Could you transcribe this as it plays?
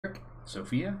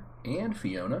Sophia, and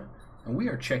Fiona, and we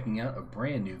are checking out a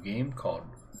brand new game called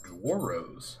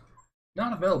Darrows.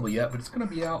 Not available yet, but it's going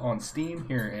to be out on Steam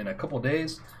here in a couple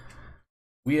days.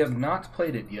 We have not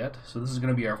played it yet, so this is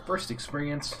going to be our first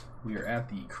experience. We are at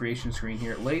the creation screen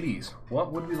here. Ladies,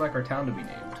 what would we like our town to be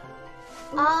named?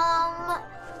 Go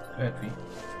ahead, Fee.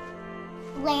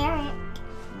 Lyric.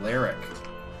 Lyric.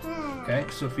 Okay,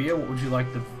 Sophia, what would you like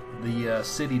the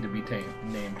city to be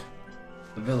named?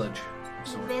 The village.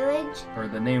 Village? Or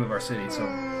the name of our city. So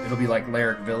it'll be like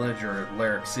Lyric Village or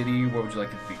Lyric City. What would you like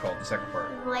it to be called, the second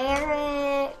part?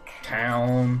 Lyric.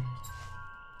 Town.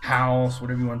 House.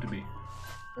 Whatever you want it to be.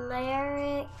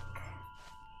 Lyric.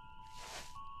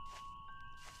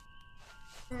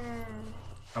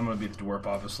 I'm going to be the dwarf,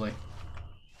 obviously.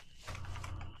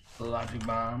 The logic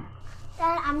bomb.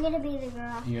 Dad, I'm going to be the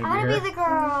girl. You I gonna want to be be the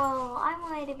girl. I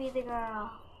want to be the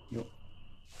girl. Yep.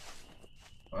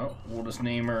 Well, we'll just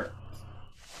name her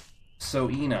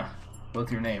Soina.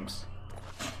 Both your names.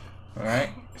 Alright?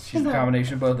 She's a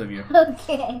combination of both of you.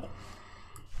 Okay.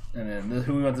 And then,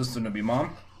 who we want this one to be?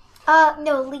 Mom?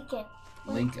 No, Lincoln.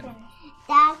 Lincoln.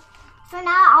 Dad, for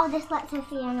now, I'll just let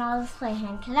Sophia and I'll just play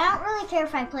him. Because I don't really care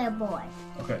if I play a boy.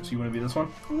 Okay, so you want to be this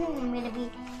one? I'm going to be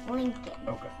Lincoln.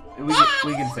 Okay. We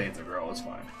can say it's a girl, it's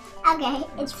fine. Okay,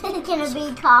 it's going to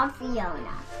be called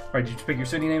Fiona. Alright, did you pick your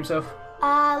city name, Soph?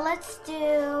 Let's do...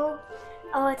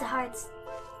 Oh, it's a hard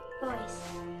voice.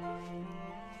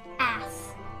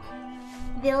 Ass.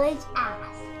 Village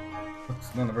ass.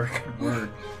 That's not a very good word.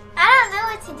 I don't know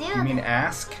what to do. You mean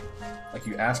ask? Like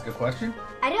you ask a question?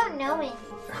 I don't know it.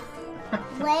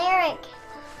 Lyric.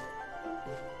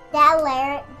 That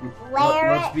lyric.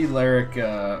 Lyric. Let's be Lyric,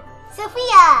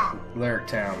 Sophia. Lyric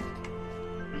Town.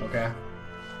 Okay?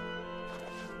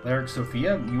 Lyric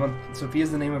Sophia? You want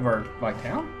Sophia's the name of our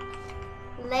town?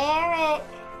 Lyric.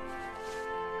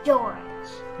 George.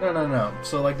 No.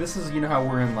 So like this is, you know how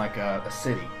we're in like a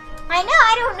city. I know,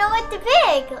 I don't know what to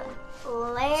pick.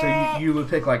 Lyric. So you would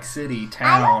pick like city,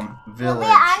 town, village. Well,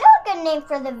 yeah, I know a good name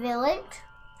for the village.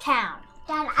 Town.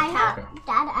 Dad, I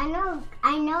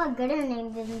know a gooder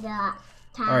name than the town.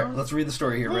 Alright, let's read the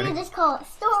story here. Ready? We just call it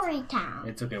Story Town.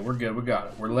 It's okay, we're good, we got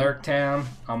it. We're Lyric Town,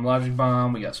 I'm Logic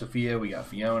Bomb, we got Sophia, we got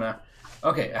Fiona.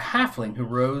 Okay, a halfling who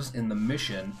rose in the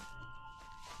mission,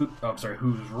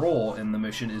 whose role in the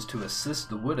mission is to assist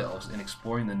the Wood Elves in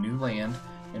exploring the new land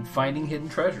and finding hidden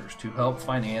treasures to help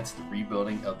finance the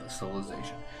rebuilding of the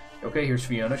civilization. Okay, here's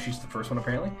Fiona. She's the first one,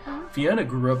 apparently. Fiona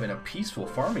grew up in a peaceful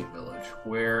farming village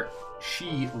where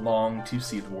she longed to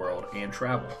see the world and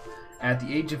travel. At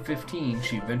the age of 15,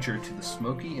 she ventured to the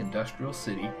smoky industrial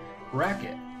city,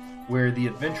 Racket, where the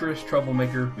adventurous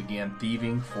troublemaker began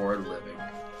thieving for a living.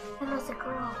 That was a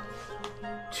girl.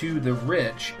 To the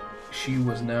rich, she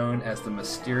was known as the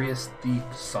mysterious thief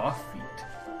Softfeet.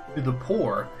 To the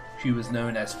poor, she was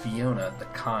known as Fiona the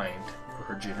Kind for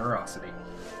her generosity.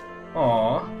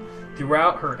 Aww.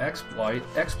 Throughout her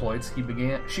exploits, she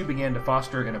began to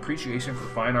foster an appreciation for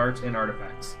fine arts and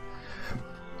artifacts,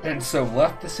 and so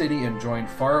left the city and joined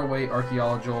faraway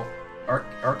archaeological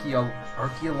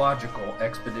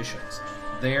expeditions.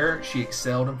 There, she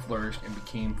excelled and flourished and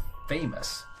became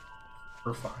famous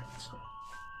for finds.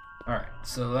 Alright,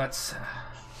 so that's...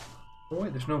 Oh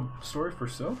wait, there's no story for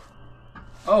Soph?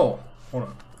 Oh, hold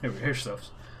on. Here's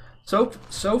Soph's.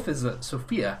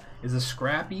 Sophia is a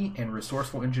scrappy and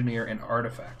resourceful engineer and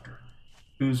artifactor,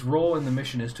 whose role in the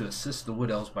mission is to assist the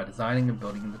Wood Elves by designing and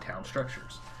building the town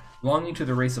structures. Belonging to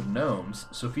the race of gnomes,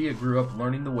 Sophia grew up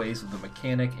learning the ways of the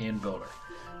mechanic and builder.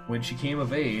 When she came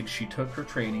of age, she took her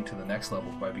training to the next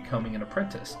level by becoming an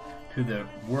apprentice to the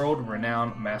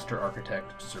world-renowned master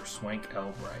architect, Sir Swank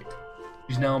L. Bright.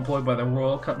 She's now employed by the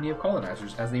Royal Company of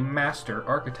Colonizers as a master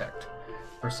architect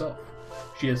herself.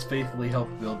 She has faithfully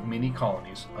helped build many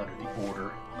colonies under the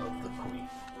order of the Queen.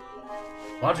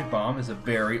 Logic Bomb is a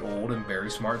very old and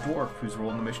very smart dwarf whose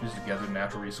role in the mission is to gather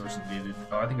natural resources needed.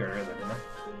 Oh, I think I already read that, didn't I?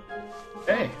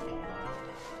 Hey!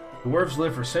 Dwarves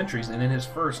live for centuries, and in his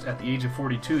first, at the age of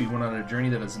 42, he went on a journey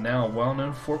that is now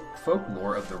well-known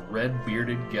folklore of the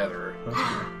Red-Bearded Gatherer.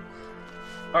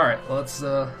 Alright, let's,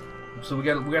 so we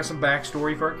got some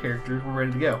backstory for our characters. We're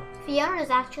ready to go. Fiona's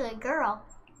actually a girl.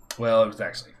 Well, it was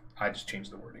actually... I just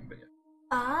changed the wording, but yeah.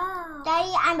 Oh.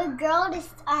 Daddy, I'm a girl.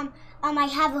 Just I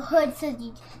have a hood so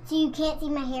you can't see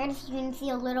my hair. Just you can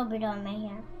see a little bit on my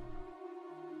hair.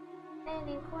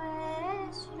 Any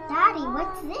questions? Daddy,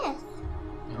 what's this?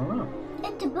 I don't know.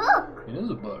 It's a book. It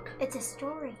is a book. It's a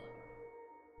story.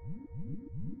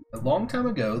 A long time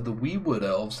ago, the wee Wood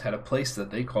Elves had a place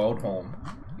that they called home.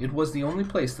 It was the only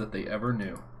place that they ever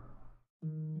knew.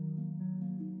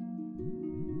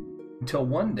 Until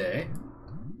one day,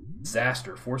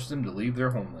 disaster forced them to leave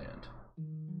their homeland.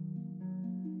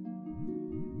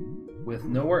 With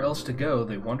nowhere else to go,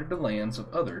 they wandered to lands of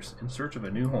others in search of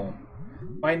a new home,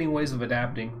 finding ways of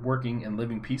adapting, working, and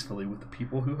living peacefully with the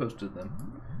people who hosted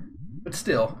them. But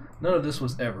still, none of this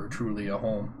was ever truly a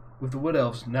home. With the Wood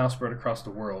Elves now spread across the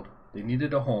world, they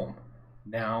needed a home,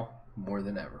 now more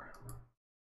than ever.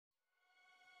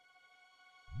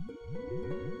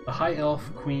 The High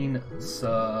Elf Queen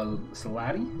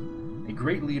Salati, a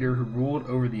great leader who ruled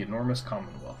over the enormous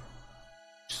Commonwealth,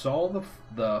 saw the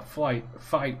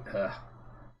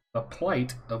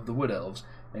plight of the Wood Elves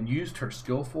and used her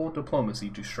skillful diplomacy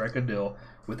to strike a deal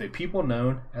with a people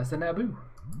known as the Naboo.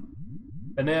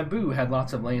 The Naboo had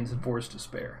lots of lands and forests to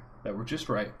spare that were just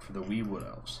right for the wee Wood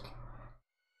Elves.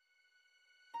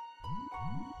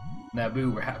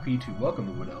 Naboo were happy to welcome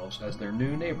the Wood Elves as their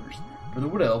new neighbors, for the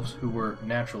Wood Elves, who were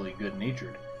naturally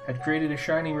good-natured, had created a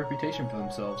shining reputation for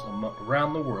themselves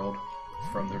around the world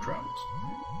from their travels.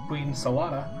 Queen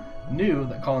Salata knew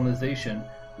that colonization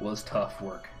was tough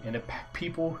work, and if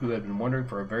people who had been wandering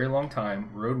for a very long time,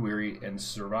 road-weary, and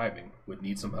surviving would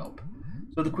need some help.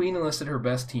 So the Queen enlisted her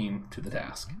best team to the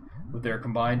task. With their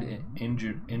combined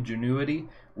ingenuity,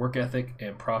 work ethic,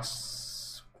 and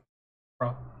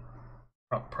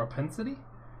propensity?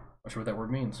 Not sure what that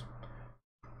word means.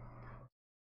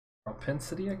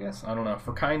 Propensity, I guess? I don't know.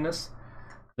 For kindness,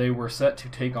 they were set to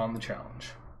take on the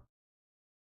challenge.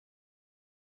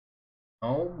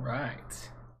 Alright.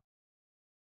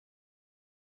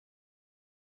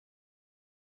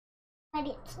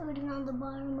 It's loading on the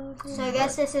bottom of it. So I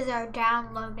guess this is our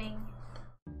downloading.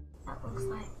 That looks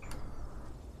like.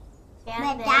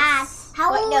 And But Dad,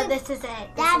 how Wait, will no, we, this is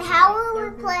it. Dad, how will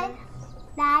we play?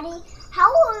 Daddy,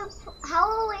 how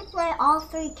will we play all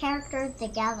three characters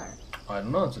together? I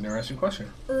don't know. It's an interesting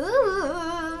question. Ooh.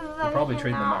 We'll probably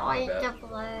trade them out like that.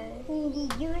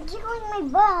 You're tickling my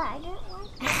butt. I don't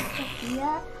like that,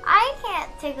 Sophia. I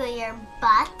can't tickle your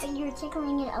butt. But you were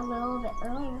tickling it a little bit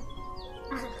earlier.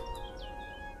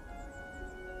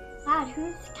 Dad,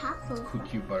 who's Castle?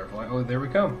 Cute butterfly. Oh, there we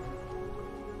come.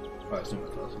 I assume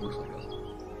it does. It looks like it.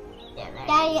 Yeah,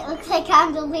 Daddy, it looks like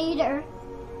I'm the leader.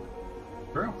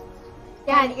 Girl.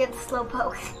 Dad, you get the slow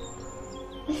poke.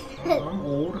 I'm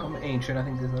old. I'm ancient. I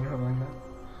think there's something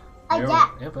like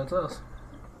that. Yep, that's us.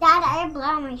 Dad, I have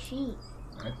blood on my feet.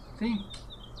 I think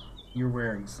you're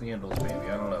wearing sandals, baby.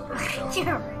 I don't know.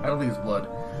 I don't think it's blood.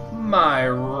 My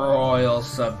royal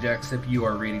subjects, if you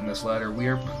are reading this letter, we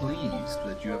are pleased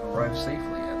that you have arrived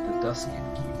safely at the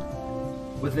Duskin Keep.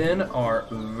 Within our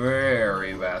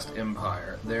very vast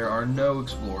empire, there are no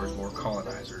explorers or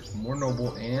colonizers more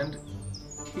noble and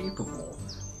capable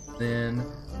than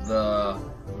the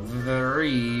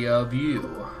three of you.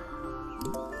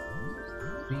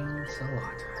 Queen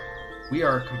Salata. We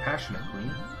are a compassionate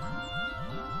queen.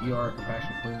 We are a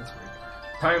compassionate queen, that's right.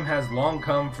 Time has long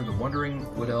come for the wandering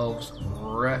Wood Elves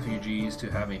refugees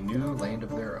to have a new land of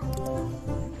their own.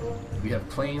 We have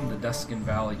claimed the Duskin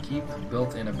Valley Keep,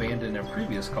 built and abandoned a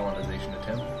previous colonization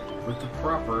attempt, with the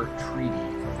proper treaty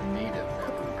for the native people.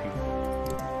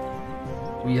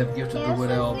 We have gifted the Wood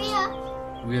Elves.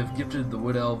 We have gifted the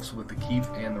Wood Elves with the keep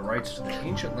and the rights to the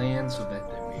ancient land so that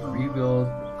they may rebuild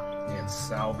and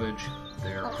salvage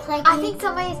their home. I think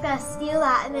somebody's gonna steal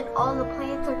that, and then all the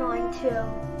plants are going to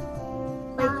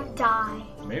die.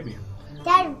 Maybe.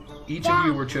 Dad, Each of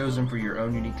you were chosen for your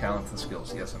own unique talents and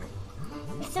skills. Yes, honey.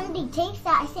 if somebody takes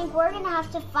that, I think we're gonna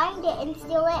have to find it and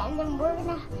steal it, and then we're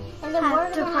gonna Have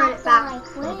have to to put it back. like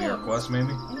That'll be our win. quest,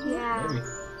 maybe. Yeah. Maybe.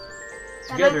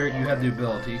 Together, you have the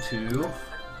ability to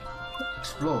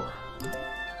explore,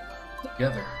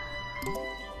 gather,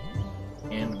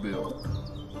 and build.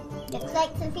 Looks like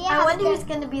Sophia I has wonder to- who's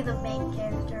gonna be the main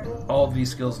character. All of these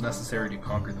skills necessary to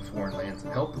conquer the foreign lands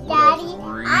and help the Wood Daddy,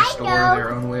 Elves I restore know. their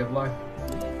own way of life.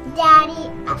 Daddy,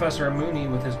 Professor Mooney,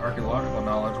 with his archaeological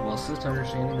knowledge, will assist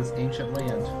understanding this ancient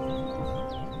land.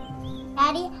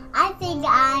 Daddy, I think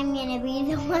I'm gonna be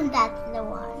the one that's the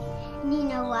one. And you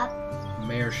know what?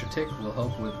 Mayor Shatik will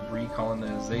help with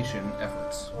recolonization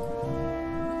efforts.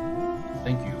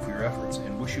 Thank you for your efforts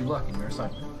and wish you luck in your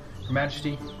assignment. Her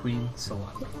Majesty, Queen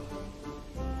Salata.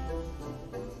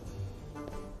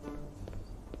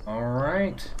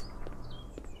 Alright.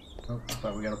 Oh, I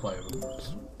thought we gotta play with them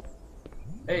first.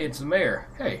 Hey, it's the mayor.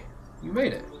 Hey, you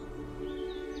made it.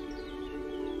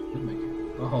 Did make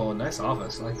it. Oh, nice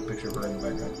office. I like the picture of her in the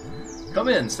background. Come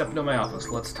in, step into my office.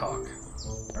 Let's talk.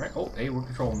 Alright, oh, hey, we're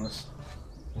controlling this.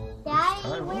 Daddy,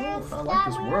 Time. where's Oh, I like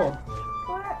this world.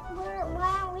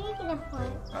 Why aren't we gonna play?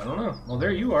 I don't know. Well,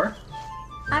 there you are.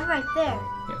 I'm right there.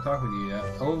 Can't talk with you yet.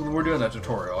 Oh, we're doing a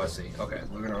tutorial. I see. Okay,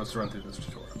 let's run through this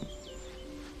tutorial.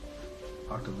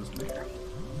 talk to this mayor.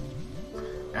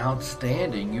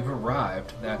 Outstanding, you've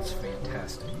arrived. That's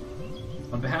fantastic.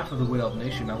 On behalf of the Wood Elf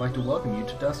Nation, I'd like to welcome you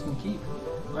to Duskin Keep.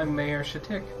 I'm Mayor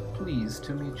Shatik. Pleased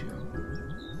to meet you.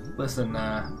 Listen,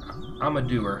 I'm a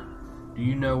doer. Do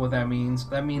you know what that means?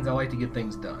 That means I like to get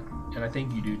things done, and I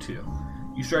think you do too.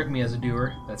 You strike me as a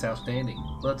doer. That's outstanding.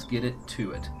 Let's get it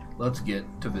to it. Let's get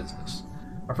to business.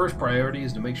 Our first priority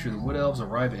is to make sure the Wood Elves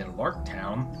arrive in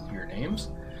Larktown, your names,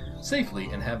 safely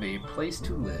and have a place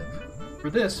to live. For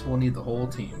this, we'll need the whole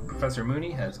team. Professor Mooney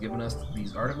has given us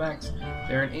these artifacts.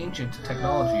 They're an ancient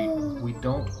technology we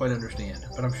don't quite understand,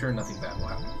 but I'm sure nothing bad will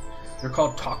happen. They're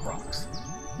called Talk Rocks.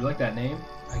 You like that name?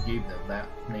 I gave them that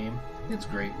name. It's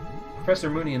great. Professor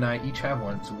Mooney and I each have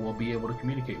one, so we'll be able to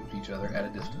communicate with each other at a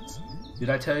distance. Did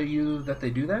I tell you that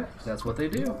they do that? That's what they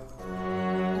do. Do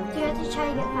you have to try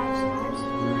to get 5 stars?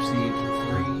 We received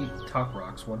 3 Talk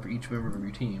Rocks, one for each member of your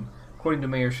team. According to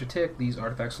Mayor Shatik, these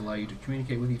artifacts allow you to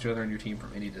communicate with each other and your team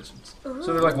from any distance. Ooh.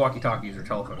 So they're like walkie-talkies or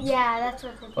telephones. Yeah, that's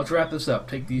what they do. Let's wrap this up.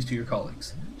 Take these to your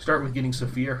colleagues. Start with getting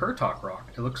Sophia her Talk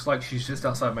Rock. It looks like she's just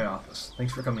outside my office.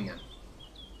 Thanks for coming in.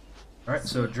 Alright,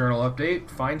 so journal update.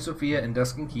 Find Sophia in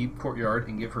Duskin Keep courtyard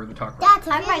and give her the Talk Rock.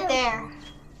 Dad, I'm right there.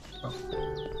 Oh,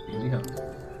 easy, huh?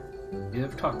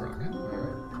 Give Talk Rock.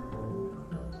 Alright.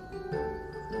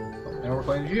 Oh, now we're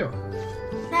playing as you.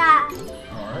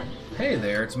 Alright. Hey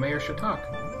there, it's Mayor Shatak.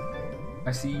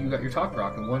 I see you got your Talk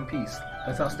Rock in one piece.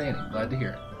 That's outstanding. Glad to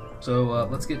hear it. So,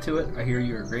 let's get to it. I hear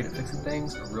you're great at fixing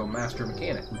things, a real master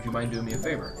mechanic. Would you mind doing me a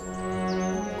favor?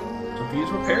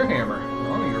 Sophia's repair hammer.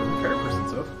 Oh, you're a repair person,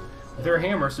 Soph. With her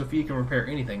hammer, Sophia can repair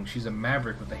anything. She's a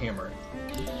maverick with the hammer,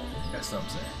 as some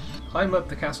say. Climb up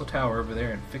the castle tower over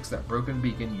there and fix that broken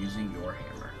beacon using your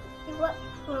hammer. What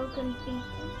broken beacon?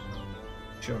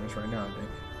 Showing us right now, I think.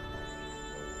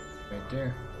 Right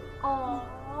there.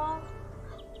 Aww.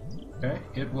 Okay,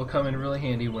 it will come in really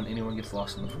handy when anyone gets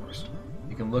lost in the forest.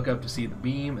 You can look up to see the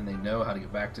beam, and they know how to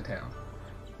get back to town.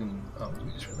 Oh,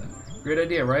 we just read that. Great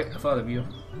idea, right? I thought of you.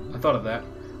 I thought of that.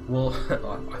 Well,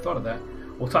 I thought of that.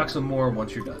 We'll talk some more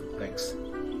once you're done. Thanks.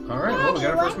 All right, well, we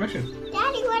got our first mission.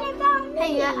 Daddy, what about me?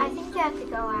 Hey, yeah, I think you have to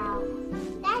go out.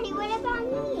 Daddy, what about me?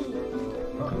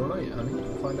 Oh, I don't know yet, honey.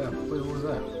 We'll find out. Wait, what was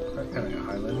that? That kind of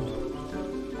got highlighted.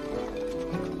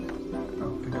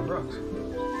 Oh, pick up rocks.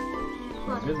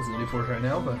 Well, good, this is new for us right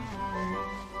now, but...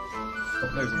 Oh,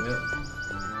 there's the bit.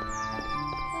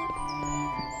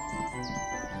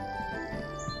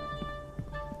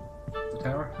 The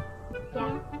tower?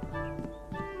 Yeah.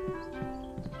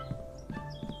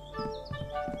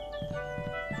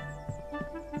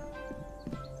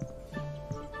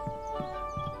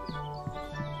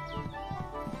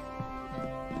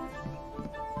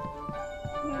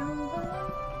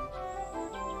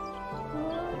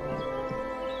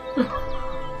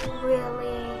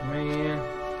 Really? Man.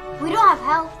 We don't have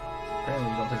help. Apparently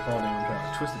you don't take fall damage. I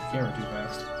twisted the camera too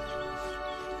fast.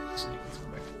 Let's see, let's go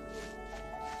back.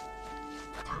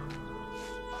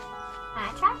 Can I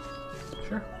try?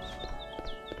 Sure.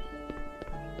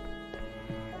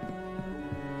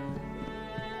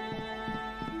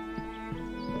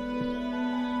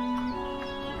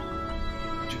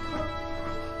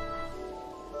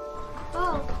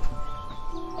 Oh.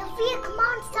 Sophia, come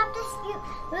on, stop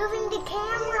moving the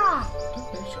camera.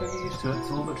 Okay, just gotta get used to it. It's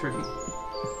a little bit tricky.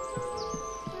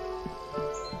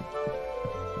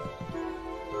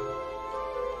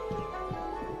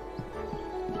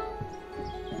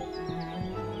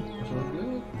 So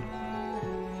good.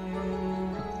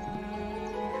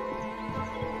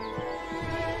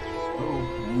 Oh,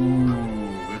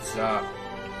 ooh, good stop.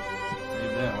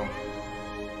 Leave that one.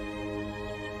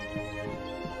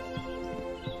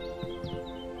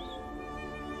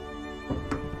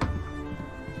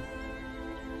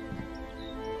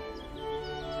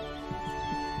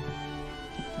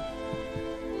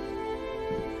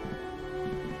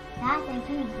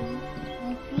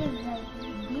 That's a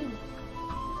good view.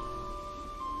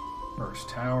 First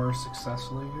tower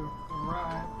successfully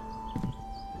arrived.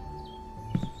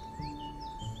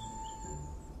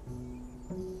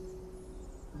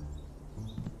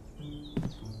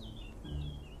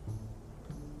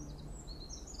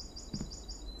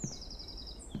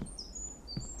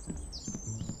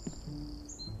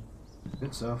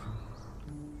 Good stuff.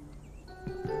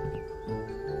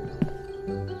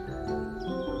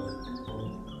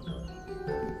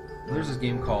 There's this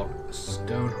game called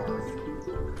Stonehearth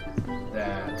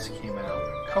that came out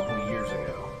a couple years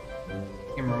ago.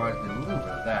 It reminds me a little bit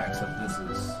of that, except this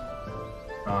is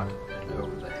not an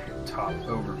over-the-top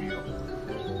overview.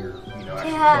 You're,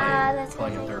 actually that's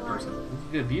playing in gonna be third a lot. person. It's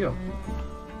a good view.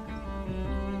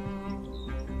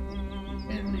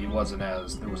 And wasn't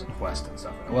as there wasn't quest and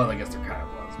stuff. Well, I guess there kind of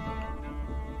was.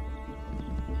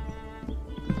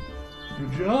 But...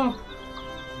 Good job.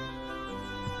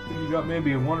 I think you got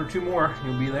maybe 1 or 2 more.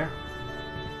 You'll be there.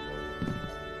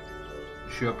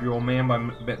 Show up your old man by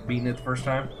beating it the first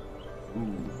time.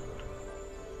 Ooh.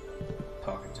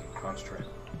 Talking to him. Concentrate.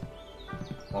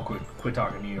 I'll quit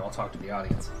talking to you. I'll talk to the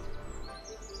audience.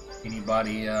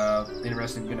 Anybody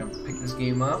interested in gonna pick this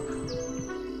game up? I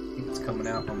think it's coming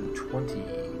out on the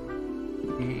 28th.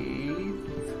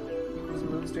 Was it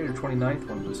release date or 29th?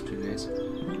 One of those 2 days.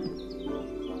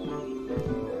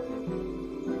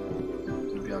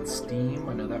 It'll be on Steam.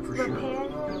 I know that for sure.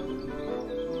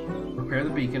 Repair the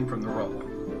beacon from the rubble.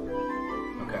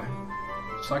 Okay.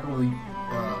 Cycle the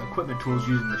equipment tools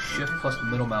using the shift plus the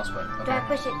middle mouse button. Okay. Do I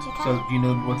push it 2 times? So, do you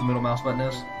know what the middle mouse button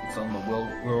is? It's on the wheel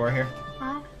right here.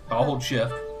 Huh? I'll hold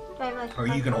shift. Do I, like, Or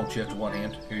you can hold shift with one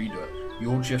hand. Here, you do it. You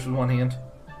hold shift with one hand,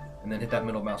 and then hit that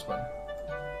middle mouse button.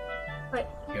 Wait.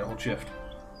 You gotta hold shift.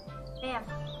 Damn.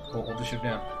 Hold the shift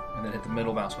down, and then hit the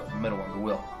middle mouse button, the middle one, the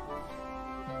wheel.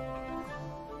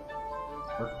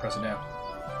 Work, press it down.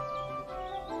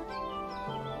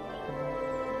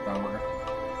 Not working.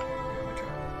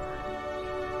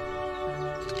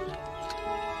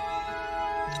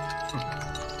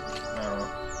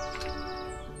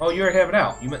 Oh, you already have it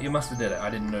out. You must have did it. I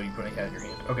didn't know you put it in your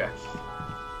hand. Okay.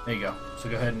 There you go. So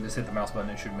go ahead and just hit the mouse button.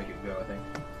 It should make it go, I think.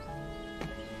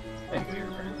 There you go. You're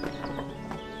ready.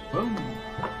 Boom.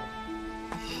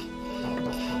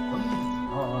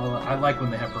 I like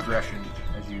when they have progression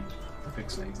as you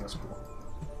fix things. That's cool.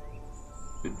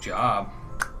 Good job.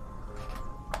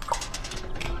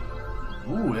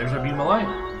 Ooh, there's our beam of light.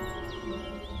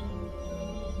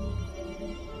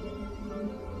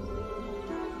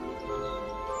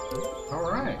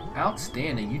 Alright,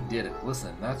 outstanding, you did it.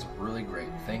 Listen, that's really great.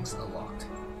 Thanks a lot.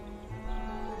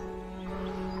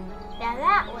 Now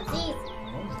that was easy.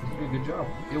 Well, you did a good job.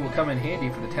 It will come in handy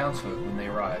for the townsfolk when they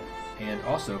arrive, and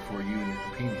also for you and your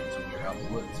companions when you're out in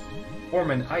the woods.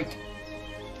 Foreman Ike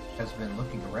has been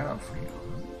looking around for you.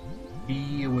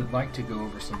 He would like to go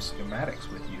over some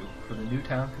schematics with you for the new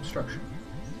town construction.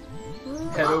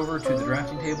 Head over to the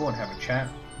drafting table and have a chat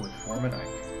with Foreman Ike.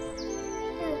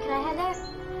 Can I head there?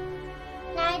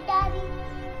 Night, Daddy.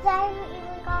 I haven't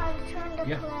even got a turn to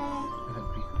Yeah. play. Go ahead,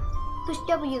 Pete. Push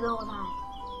W the whole time.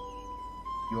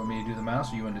 You want me to do the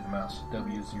mouse, or you want to do the mouse?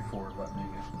 W is your forward button, I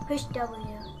guess. Push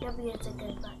W. W is a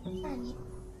good button.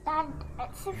 Dad,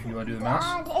 it's if You want to do the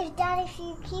mouse? Dad, if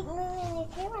you keep moving the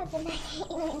camera, then I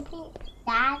can't even see.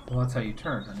 Dad, Well, that's how you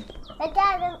turn, honey. but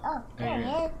Dad, oh, there There it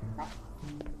you is.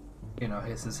 You know,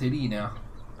 it says hit E now.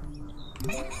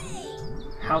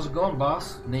 How's it going,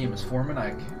 boss? Name is Foreman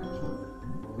Ike.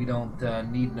 We don't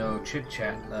need no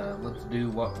chit-chat. Let's do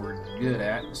what we're good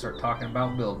at and start talking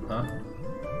about building, huh?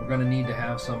 We're going to need to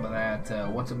have some of that,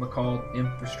 what's-it-called,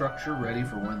 infrastructure ready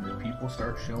for when the people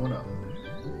start showing up.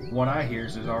 What I hear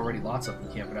is there's already lots of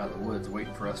them camping out in the woods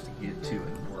waiting for us to get to it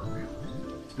and work.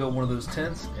 Let's build one of those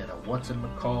tents and a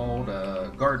what's-it-called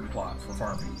garden plot for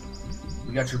farming.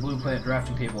 We got your blue plant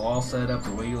drafting table all set up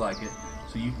the way you like it,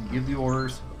 so you can give the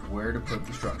orders of where to put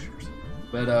the structures.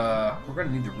 But we're going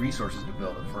to need the resources to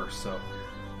build it first, so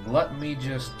let me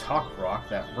just talk rock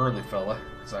that burly fella,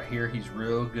 because I hear he's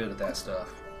real good at that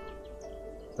stuff.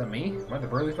 Is that me? Am I the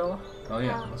burly fella? Oh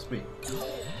yeah, must be.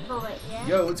 Oh wait, yeah.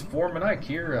 Yo, it's Foreman Ike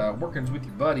here, working with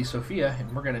your buddy Sophia,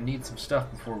 and we're going to need some stuff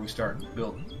before we start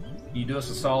building. You do us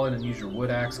a solid and use your wood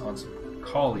axe on some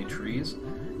collie trees.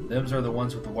 Them's are the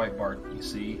ones with the white bark, you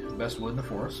see, best wood in the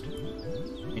forest.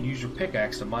 And use your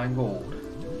pickaxe to mine gold.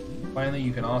 Finally,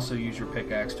 you can also use your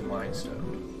pickaxe to mine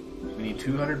stone. We need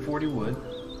 240 wood,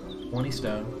 20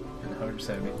 stone, and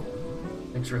 170 gold.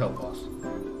 Thanks for your help, boss.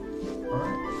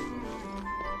 Alright.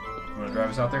 You want to drive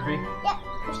us out there, P? Yep,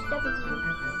 push W.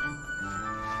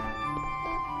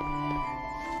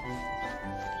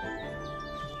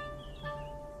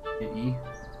 Hit E.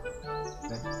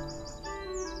 Okay.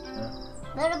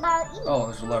 What about E? Oh,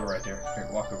 there's a lever right there. Here,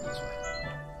 walk over this way.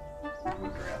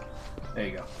 Move it around. There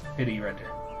you go. Hit E right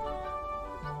there.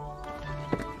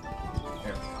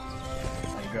 Here.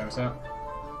 Can you drive us out?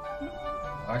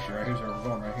 Actually, right here's where we're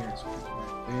going. Right here. It's right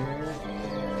there,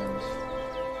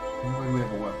 and we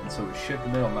have a weapon. So we shift the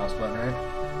middle mouse button, right?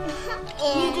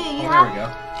 You do. Oh, You there have. we go.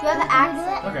 You have the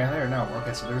axe. Okay, there now.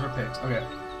 Okay, so there's our picks. Okay.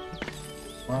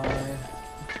 Mine.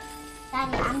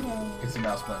 Daddy, I'm doing it. It's the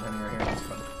mouse button, honey, right here. This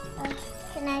button.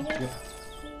 Can I do it? Yep.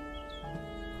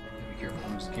 Be careful,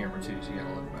 lose the camera too, so you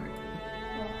gotta look back.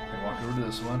 Okay, walk over to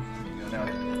this one. There you go. Now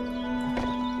hit it.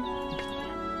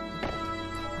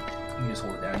 You just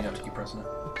hold it down. You don't have to keep pressing it.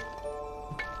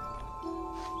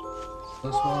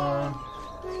 This one.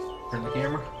 Turn the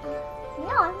camera. No,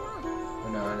 I'm not. Oh,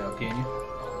 no, I know. Can you?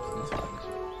 Oh, that's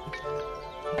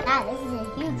fine. Dad, this is a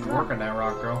huge You're rock. working that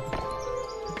rock, girl.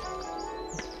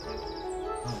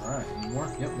 Alright, any more?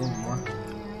 Yep, a little bit more.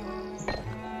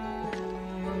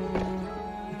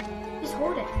 Just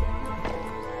hold it.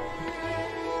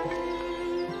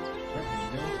 There you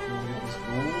go. We'll get this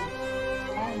gold.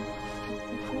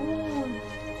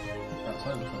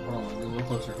 Outside this one. Hold on, a little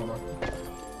closer. Hold on. There you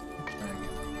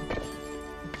go.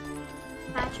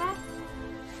 Can I try?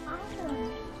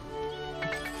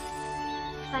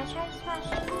 Can I try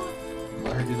smashing?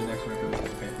 Let her do the next one.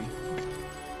 Pappy.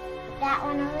 That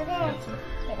one over there. That's it.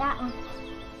 Get that one.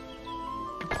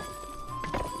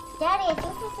 Daddy, I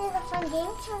think this is a fun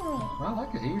game for me. I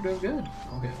like it. You're doing good.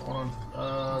 Okay, hold on.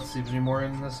 Let's see if there's any more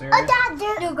in this area. Oh,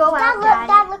 Dad, You go Dad, out, look, Daddy.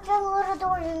 Dad, look for the little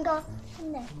door and go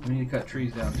in there. We need to cut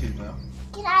trees down too, though.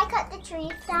 Can I cut the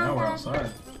trees down, Now we're Dad?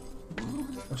 outside.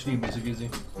 What you need, Missy Gizzy?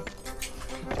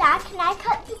 Dad, can I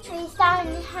cut the trees down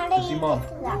and how do You see you Mom. get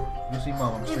to that? You see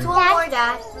Mom on the Just street. one more,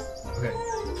 Dad. Okay.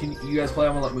 Can you guys play?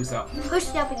 I'm gonna let Moose out. Push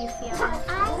W, Fiona.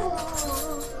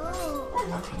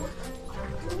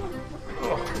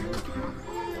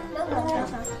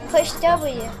 Push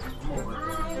W.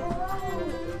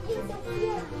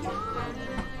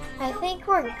 I think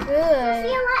we're good.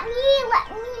 Let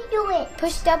me do it.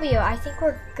 Push W. I think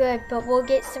we're good, but we'll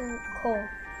get some coal.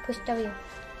 Push W.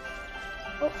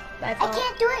 Oh, I I fell.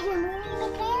 can't do it. You're moving the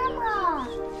camera.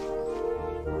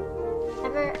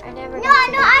 I never. No, got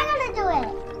to no, I'm gonna do it.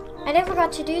 I never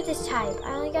got to do this type.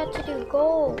 I only got to do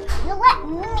gold. You let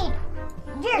me.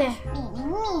 You're Yeah.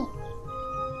 beating me.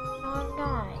 No, I'm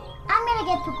not. I'm gonna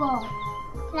get the gold.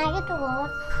 Can I get the gold?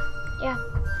 Yeah.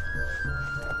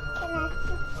 Can I?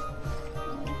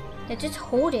 Yeah, just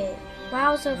hold it.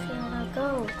 Wowza, Fiona,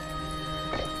 go.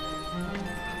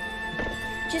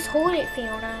 Just hold it,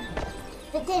 Fiona.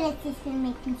 But then it's just gonna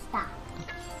make him stop.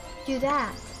 Do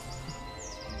that.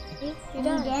 See? You're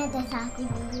done. Again, that's not the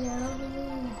video.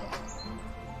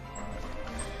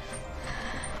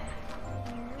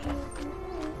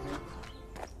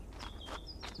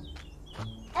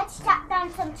 Let's chop down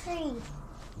some trees.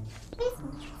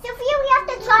 Sophia, we have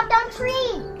to chop down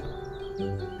trees.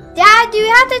 Dad, do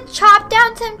you have to chop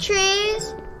down some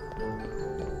trees?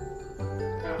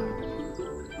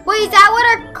 Wait, is that what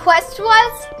our quest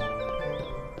was?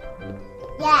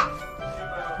 Yes.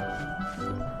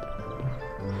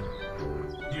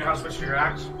 Do you know how to switch to your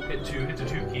axe? Hit the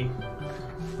 2 key.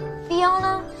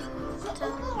 Fiona?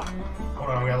 Hold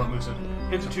on, we gotta let Moose in.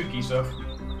 Hit the 2 key, Soph.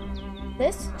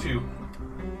 This? 2.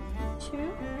 2?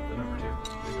 The number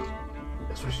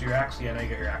 2. Switch to your axe? Yeah, now you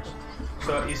got your axe.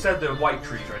 So you said the white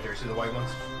trees right there. See the white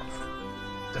ones?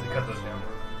 Said to cut those down.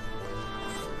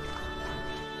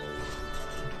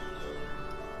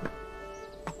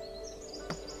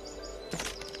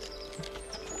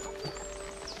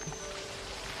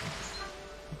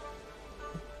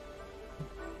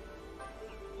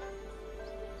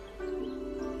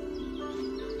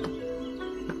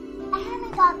 I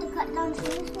haven't got to cut down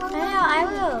trees. I know, I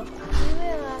will. You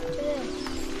will after this.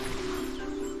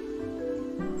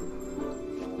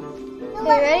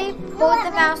 Okay, ready? Hold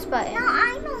the mouse button. No,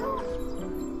 I know.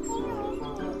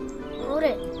 Hold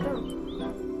it.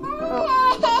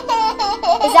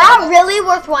 Is that really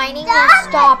worth whining? Then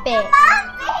stop it.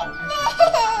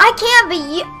 I can't, but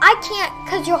I can't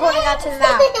because you're holding on to the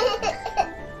mouse.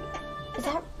 Is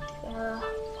that?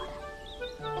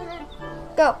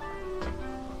 Go.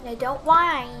 No, don't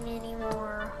whine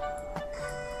anymore.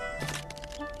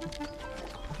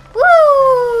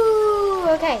 Woo!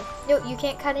 Okay. No, you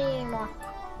can't cut it anymore.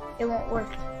 It won't work.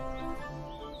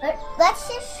 Let's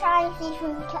just try and see if we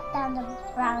can cut down the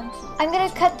brown trees. I'm gonna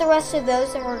cut the rest of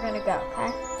those and we're gonna go,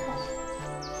 okay?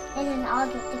 And then I'll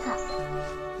get the cut.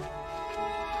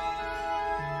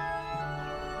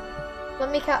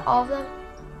 Let me cut all of them.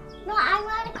 No, I'm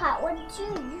going to cut one too.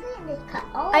 You're going to cut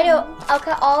all I of know. them. I'll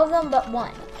cut all of them but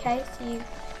one. Okay, so you.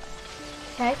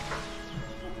 Okay.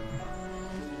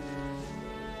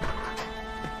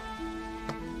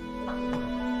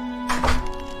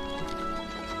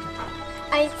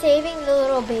 I'm saving the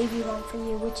little baby one for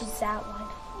you, which is that one.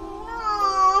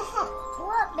 No.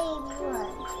 What baby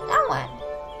one? That one.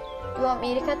 You want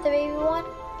me to cut the baby one?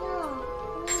 No.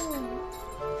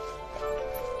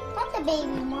 That's the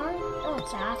baby one. No,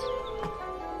 it's not.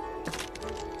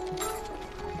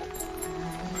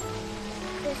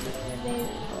 This is the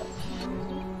baby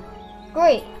one.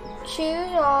 Great.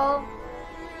 Choose all.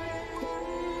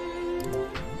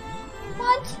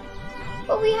 What?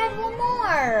 But we had one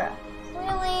more.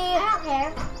 Really? I don't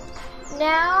care.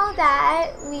 Now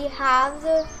that we have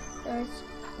the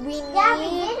we Yeah,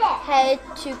 we need did it. head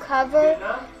to cover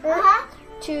Uh-huh.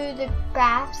 to the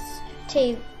craft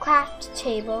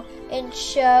table and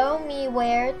show me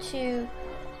where to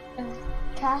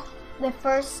cast the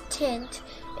first tint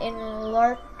in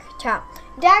Lark Town.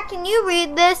 Dad, can you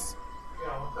read this? Yeah,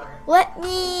 1 second. Let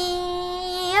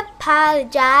me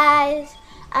apologize.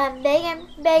 I'm begging,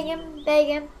 begging,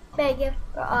 begging, begging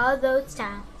for all those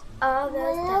times. All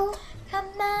those times. Come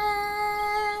on.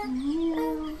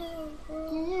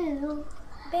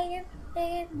 Begging,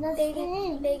 begging,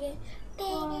 begging, begging,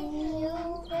 begging you,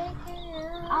 begging you.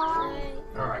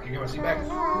 Alright, can you get my seat back?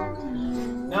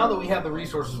 Now that we have the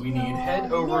resources we need,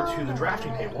 head over to the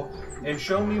drafting table and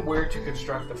show me where to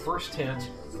construct the first tent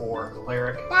for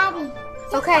Lyric. Daddy.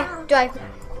 Okay, do I? Okay.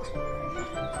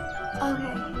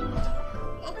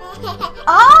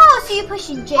 Oh, so you push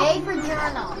J for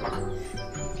journal.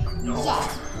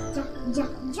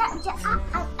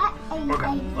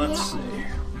 Okay, let's see.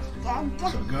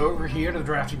 So go over here to the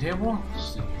drafting table.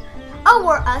 Let's see. Oh,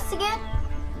 we're us again?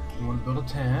 You want to build a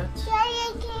tent? Daddy,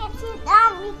 I can't sit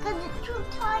down because it's too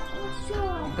tight and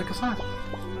short. Pick a side.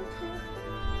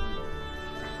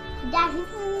 Daddy.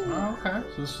 Oh, okay,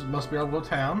 so this must be our little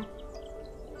town.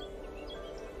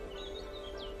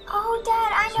 Oh,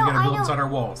 Dad, I So know, we gotta build I inside know. our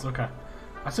walls. Okay.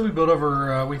 I said we build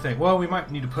over. We think. Well, we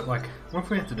might need to put like. What if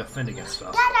we have to defend against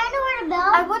stuff? Dad, I know where to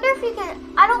build. I wonder if we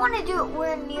can. I don't want to do it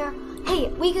where near. Hey,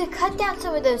 we could cut down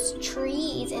some of those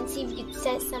trees and see if we could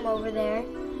set some over there.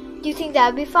 Do you think that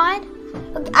would be fine?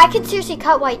 I could seriously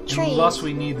cut white trees. Unless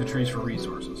we need the trees for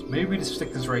resources. Maybe we just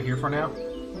stick this right here for now.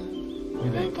 What do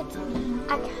you think? Or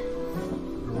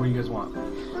what do you guys want?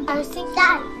 I was thinking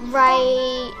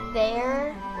right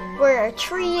there, where a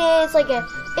tree is, like a.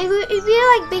 It'd be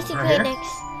like basically Right here?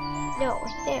 next. No,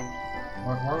 right there.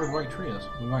 Where would the white tree is?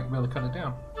 We might be able to cut it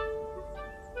down.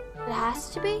 It has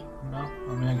to be. No,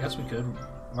 I mean I guess we could.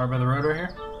 Right by the road right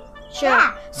here. Sure.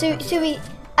 Yeah. So we.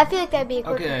 I feel like that'd be a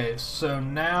quick. Okay, so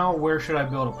now where should I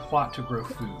build a plot to grow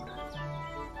food?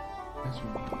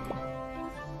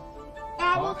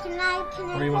 Daddy, can I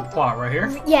Where do you want the plot? Right here?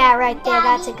 Yeah, right there.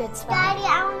 That's a good spot. Daddy,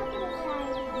 I want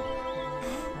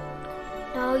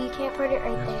to No, you can't put it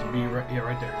right It has to there. be right, yeah,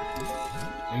 right there.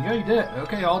 There you go, you did it.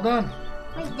 Okay, all done.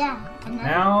 Wait, Dad.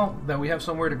 Now that we have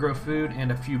somewhere to grow food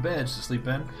and a few beds to sleep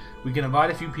in, we can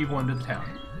invite a few people into the town.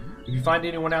 If you find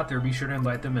anyone out there, be sure to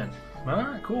invite them in.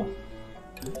 Alright, cool.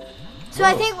 So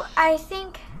I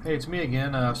think. Hey, it's me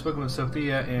again. I've spoken with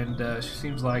Sophia, and she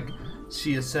seems like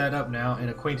she is set up now and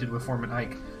acquainted with Foreman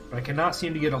Ike, but I cannot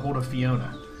seem to get a hold of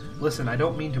Fiona. Listen, I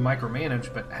don't mean to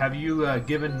micromanage, but have you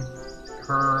given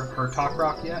her talk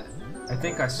rock yet? I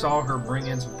think I saw her bring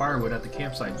in some firewood at the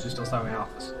campsite just outside my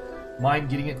office. Mind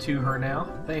getting it to her now?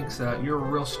 Thanks, you're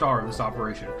a real star of this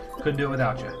operation. Couldn't do it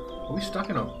without you. Are we stuck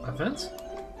in a fence?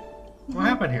 What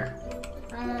happened here?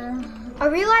 Are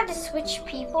we allowed to switch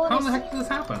people? How the heck did this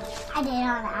happen? I did it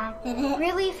on accident.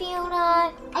 Really,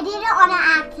 Fiona? I did it on an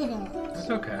accident. It's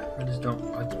okay. I just don't.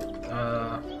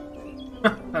 I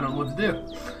don't know what to do.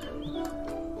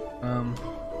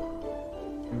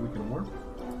 Maybe we can warp.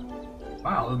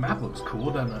 Wow, the map looks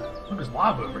cool, doesn't it? Look, there's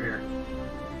lava over here.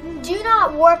 Do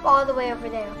not warp all the way over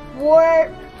there.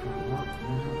 Warp. Warp.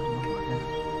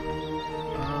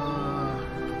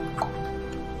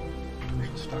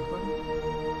 Mission stuck button.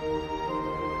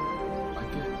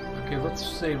 Like it. Okay, let's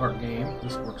save our game.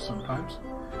 This works sometimes.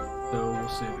 So we'll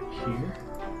save it here.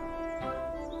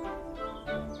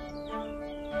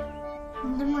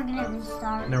 Then we're gonna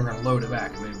restart. And then we're gonna load it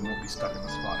back, and maybe we won't be stuck in the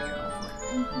spot again.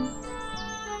 Hopefully.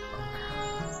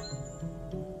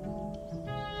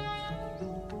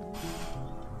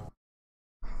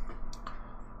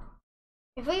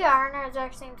 If we are in our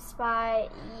exact same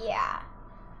spot, yeah.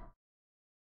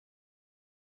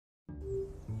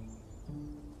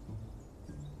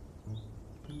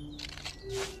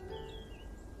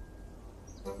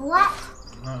 What?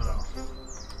 Uh-oh.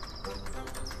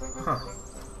 Huh. I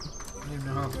don't even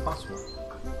know how it's possible.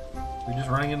 We just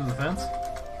running into the fence?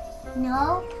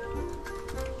 No.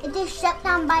 It just shut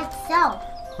down by itself.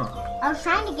 Huh. I was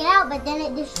trying to get out, but then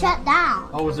it just shut down.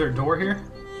 Oh, was there a door here?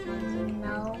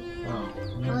 No. Oh.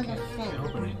 It was a Can't fence.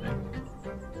 open anything.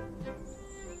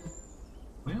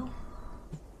 Well,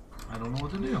 I don't know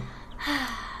what to do.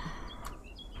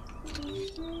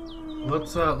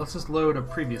 Let's just load a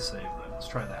previous save then. Let's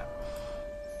try that.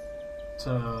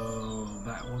 So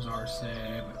that was our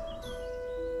save.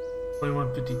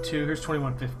 2152. Here's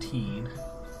 2115.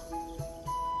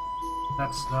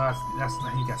 That's I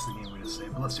think that's the game we just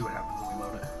saved. But let's see what happens when we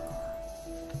load it.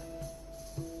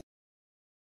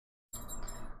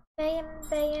 Bam,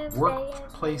 bam, bam.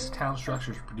 Workplace town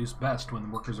structures produce best when the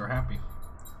workers are happy.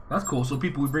 That's cool. So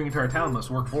people we bring into our town must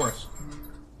work for us.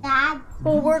 Dad.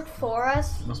 Will work for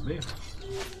us. Must be.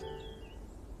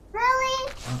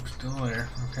 Really? Oh, still there.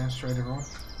 Okay, let's try to roll.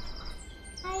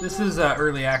 This is an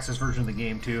early access version of the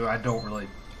game, too. I don't really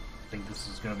think this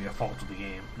is going to be a fault of the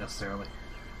game, necessarily.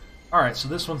 Alright, so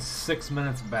this one's 6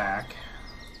 minutes back.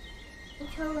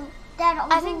 Dad,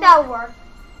 I think that'll work.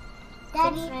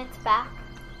 Daddy, 6 minutes back.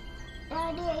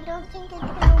 Daddy, I don't think it's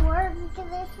gonna work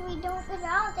because if we don't get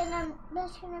out, then I'm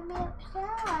just gonna be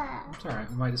upset. It's alright.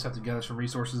 We might just have to gather some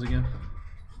resources again.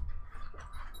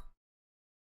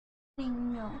 I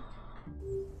know.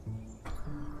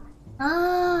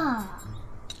 Ah.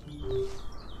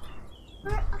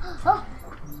 Oh,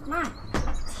 Mom.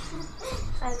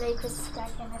 I made this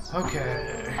stack in this.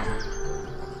 Okay.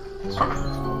 So,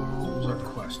 what was our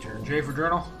quest here? J for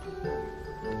journal?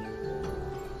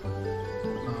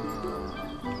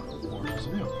 What is this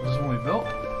new? This is one we built?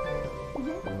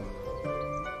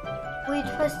 We're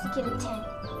supposed to get a 10.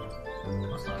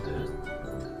 That's not it.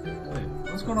 Wait,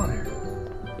 what's going on here?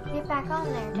 Get back on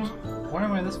there, Dad. Why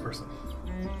am I this person?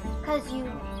 Because you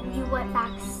went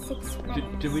back 6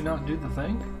 minutes. Did we not do the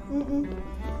thing?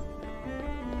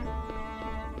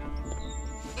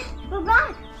 We're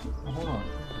back. Well, hold on.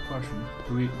 Question.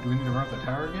 Do we need to run up the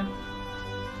tower again?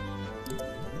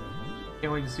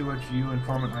 Can't wait to see what you and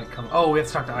Foreman Ike come. Oh, we have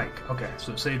to talk to Ike. Okay,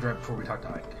 so saved right before we talk to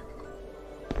Ike.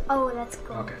 Oh, that's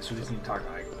cool. Okay, so we just need to talk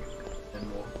to Ike.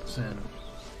 And we'll send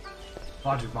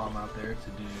Logic Bomb out there to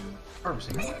do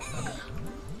harvesting. Okay.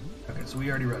 Okay, so we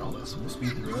already read all this. We'll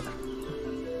speed through it.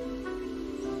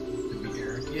 Could be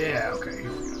Eric. Yeah, okay,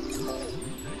 here we go.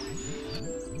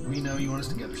 We know you want us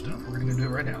to gather stuff. We're gonna go do it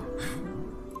right now.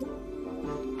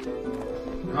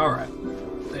 Alright.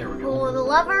 There we go. Pull the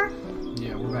lever.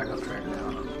 Yeah, we're back on track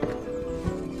now.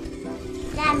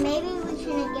 Dad, maybe we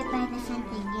shouldn't get by the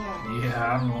fence again. Yeah, I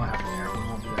don't know what happened there. We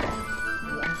won't do that again.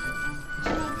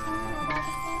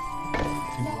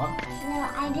 Do what? No,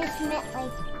 I just meant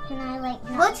like, can I like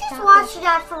not Let's just stop watch it?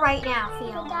 that for right now, But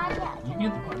Fiona. Dad, You can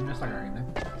hit the button, just like anything.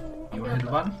 You want to hit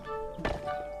the button?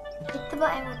 Hit the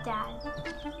button with Dad.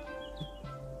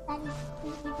 Daddy,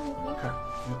 Okay.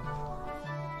 Yep.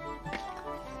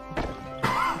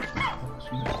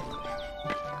 Excuse me.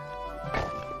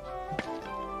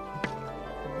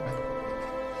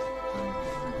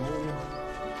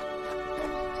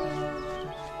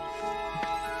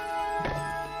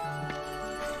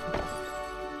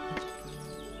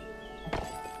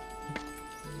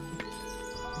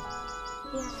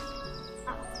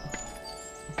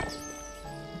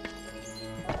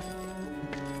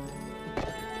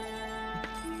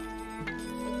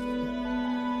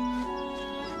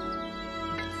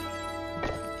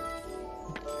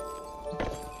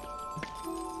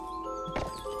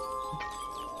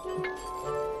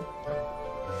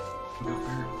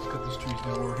 Let's cut these trees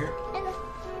down over here.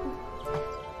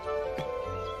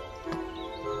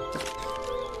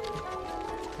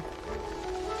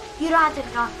 You don't have to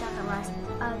knock down the rest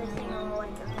of the thing or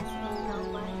like the thing go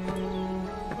away.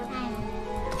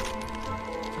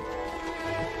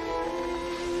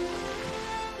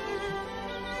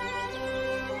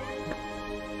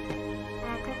 Can I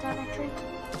cut down a tree?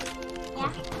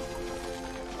 yeah.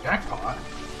 Jackpot?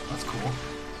 That's cool.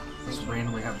 Let's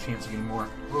randomly have a chance of getting more.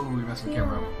 Whoa, we messed the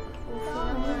camera up.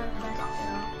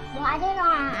 Well, I did it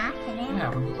on accident.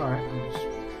 Yeah, but it's alright.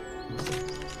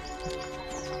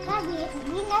 Dad,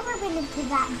 we never been into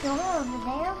that door over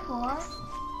there before.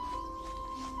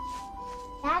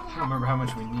 Dad, I don't remember how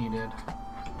much we needed.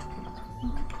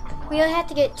 We only have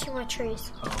to get 2 more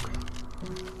trees. Oh, okay.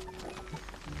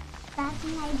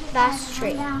 That's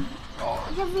tree.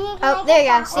 Oh, there you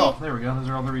go. See? Oh, there we go. Those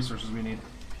are all the resources we need.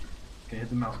 Okay, hit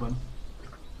the mouse button.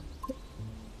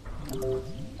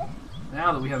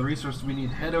 Now that we have the resources we need,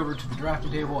 head over to the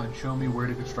drafting table and show me where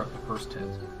to construct the first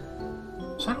tent.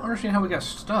 So I don't understand how we got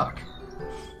stuck. See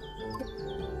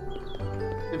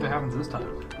if it happens this time.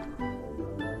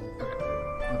 Okay,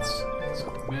 let's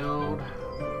build.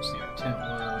 Let's see, our tent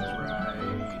was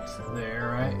right there,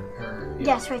 right? Or, yeah.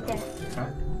 Yes, right there. Okay.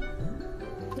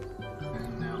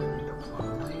 And now we need to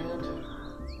plot land.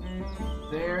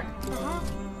 There.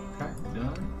 Okay,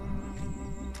 done.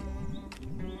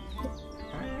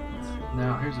 Alright,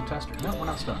 now here's a tester. No, we're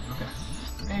not stuck. Okay.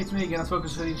 Hey, it's me again. I spoke to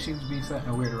City. Seems to be set.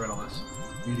 Oh, we already read all this.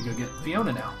 We need to go get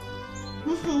Fiona now.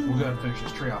 We'll go ahead and finish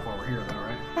this tree off while we're here, though,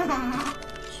 right?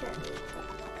 Sure.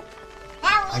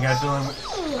 I got a feeling.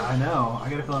 I know. I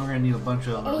got a feeling we're gonna need a bunch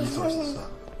of other resources. So.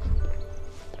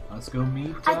 Let's go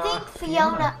meet. I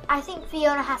think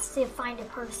Fiona has to find a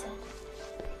person.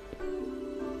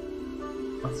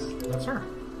 That's her.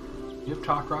 Give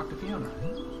Talk Rock to Fiona.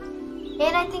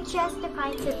 And I think she has to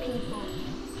find some people.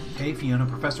 Hey Fiona,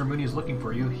 Professor Mooney is looking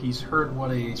for you. He's heard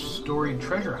what a storied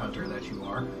treasure hunter that you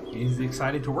are, and he's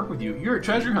excited to work with you. You're a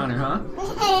treasure hunter, huh?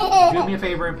 Do me a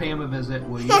favor and pay him a visit,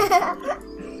 will you? Dad,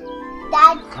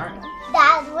 Alright.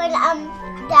 when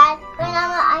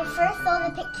I first saw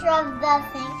the picture of the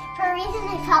thing, for a reason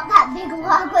I thought that big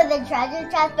log was a treasure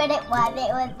chest, but it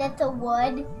was just a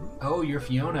wood. Oh, you're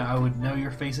Fiona. I would know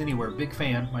your face anywhere. Big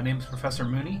fan. My name is Professor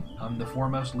Mooney. I'm the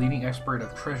foremost leading expert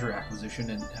of treasure acquisition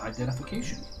and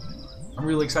identification. I'm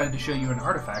really excited to show you an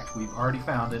artifact we've already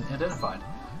found and identified.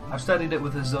 I've studied it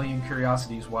with a zillion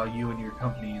curiosities while you and your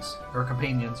companions were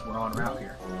en route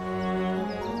here.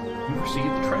 You've received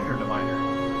the treasure diviner.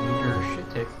 Major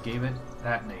Shittick gave it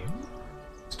that name.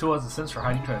 This tool has a sense for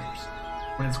hiding treasures.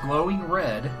 When it's glowing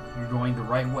red, you're going the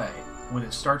right way. When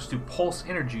it starts to pulse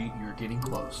energy, you're getting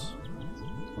close.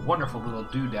 The wonderful little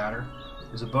doodadder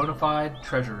is a bona fide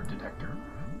treasure detector.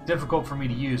 Difficult for me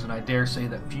to use, and I dare say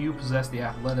that few possess the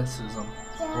athleticism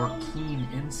or keen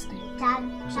instinct. Dad,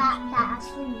 that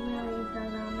actually really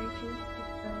goes on my feet.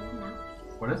 No.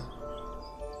 What is?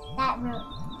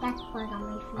 That's blood on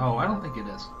my feet. Oh, I don't think it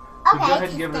is. So Okay, go ahead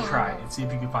and give it a just try stand. and see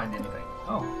if you can find anything.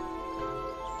 Oh,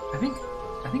 I think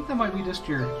that might be just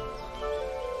your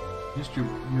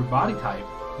body type.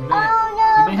 You may, Oh,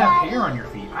 no, you may have Daddy. hair on your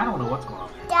feet. I don't know what's going on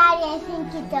there. Daddy, I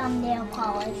think it's nail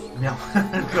polish. No,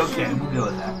 okay, we'll deal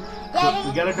with that. Daddy, So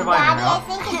we got a diviner Daddy, now. I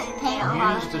think it's nail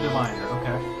polish. Used a diviner,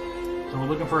 okay. So we're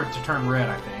looking for it to turn red,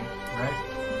 I think, right?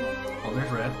 Oh,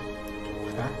 there's red.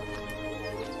 Okay.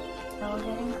 So we're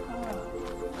getting close.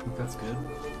 I think that's good.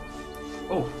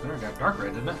 Oh, there it got dark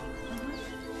red, didn't it?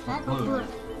 That's Blue. blue.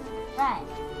 Right.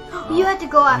 You have to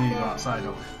go out We need to go there. outside,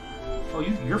 don't we? Oh,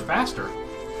 you're faster.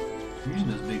 You're using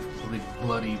those big,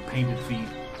 bloody, painted feet.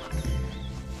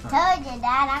 Told you,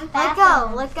 Dad, I'm Let faster.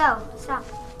 go. Let go. Stop.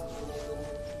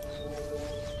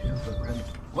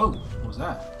 Whoa, what was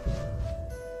that?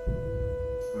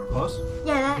 We were close?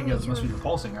 Yeah, I that think means it must be the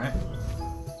pulsing, right?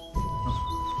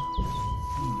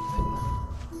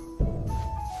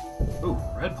 Ooh,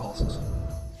 red pulses.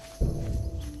 Oh,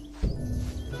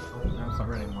 no, it's not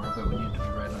red anymore. I bet we need it to be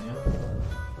red, don't you?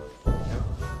 Yep.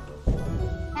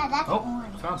 Yeah, that's Oh,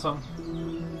 orange. found some.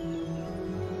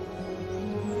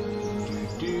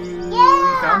 Yeah! We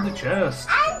found the chest.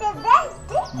 I'm the best.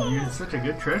 You're such a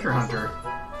good treasure hunter.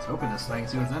 Let's open this thing,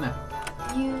 see what's in it.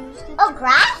 Use the Oh,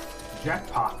 grass?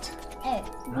 Jackpot. Oh. Nice.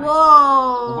 A whole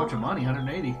Whoa. bunch of money,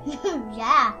 180.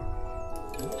 Yeah.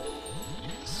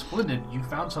 Splendid, you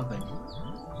found something.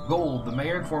 Gold. The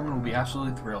mayor and foreman will be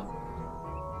absolutely thrilled.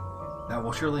 That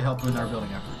will surely help in our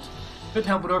building efforts. Couldn't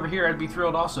help but over here, I'd be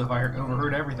thrilled also if I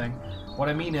overheard everything. What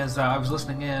I mean is, I was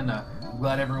listening in. I'm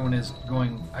glad everything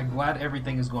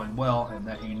is going well, and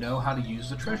that you know how to use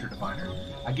the treasure diviner.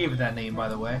 I gave it that name, by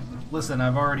the way. Listen,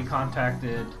 I've already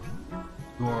contacted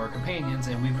your companions,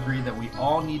 and we've agreed that we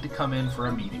all need to come in for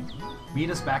a meeting. Meet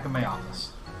us back in my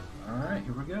office. All right,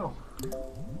 here we go.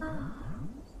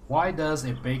 Why does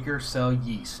a baker sell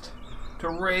yeast? To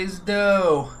raise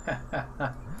dough.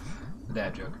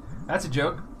 Dad joke. That's a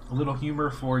joke. A little humor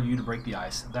for you to break the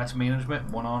ice. That's management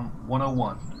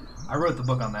 101. I wrote the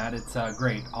book on that. It's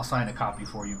great. I'll sign a copy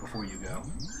for you before you go.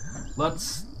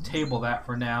 Let's table that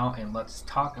for now, and let's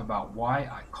talk about why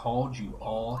I called you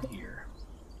all here.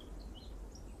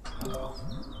 Uh-oh.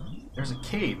 There's a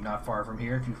cave not far from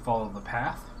here if you follow the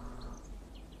path.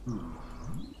 Ooh.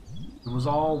 It was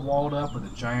all walled up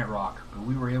with a giant rock, but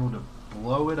we were able to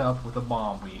blow it up with a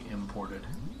bomb we imported.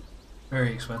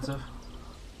 Very expensive.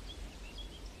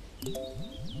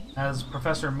 As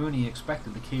Professor Mooney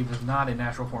expected, the cave is not a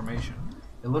natural formation.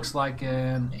 It looks like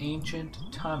an ancient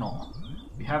tunnel.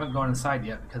 We haven't gone inside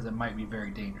yet because it might be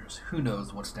very dangerous. Who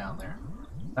knows what's down there?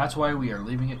 That's why we are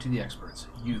leaving it to the experts,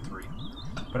 you three.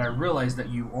 But I realize that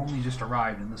you only just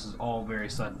arrived and this is all very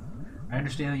sudden. I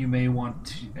understand that you may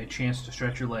want a chance to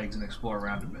stretch your legs and explore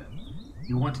around a bit.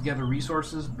 You want to gather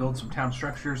resources, build some town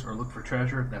structures, or look for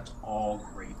treasure, that's all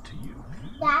great to you.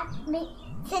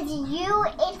 Since you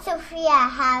and Sophia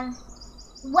have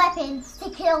weapons to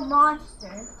kill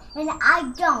monsters, and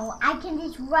I don't, I can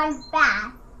just run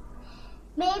fast.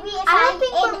 Maybe if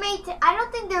I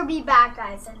don't think there'll be bad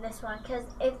guys in this one, because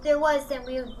if there was, then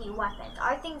we would need weapons.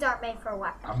 Our things aren't made for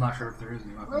weapons. I'm not sure if there is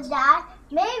any weapons. With that,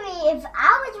 maybe if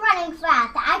I was running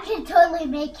fast, I could totally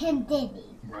make him dizzy.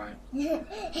 Right.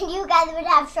 And you guys would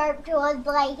have sharp tools,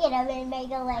 but like hit him and make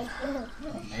it like.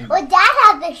 Maybe. Well, Dad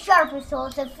has the sharpest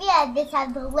tool. Sophia just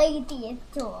has the laziest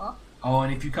tool. Oh,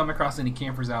 and if you come across any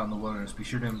campers out in the wilderness, be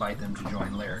sure to invite them to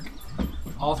join Lyric.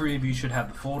 All three of you should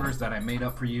have the folders that I made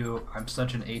up for you. I'm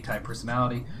such an A-type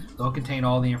personality. They'll contain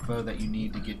all the info that you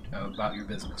need to get about your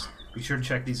business. Be sure to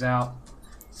check these out.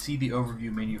 See the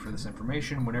overview menu for this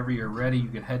information. Whenever you're ready, you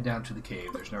can head down to the cave.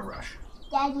 There's no rush.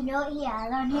 Dad, you know what? Yeah, I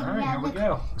don't All right, here we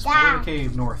go. Let's Dad. explore the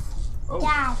cave north. Oh,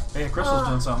 Dad. hey, Crystal's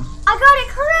doing something. I got it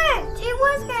correct. It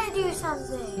was gonna do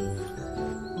something.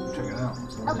 Check it out.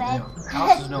 Okay. The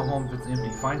house is no home if it's empty.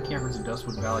 Find campers in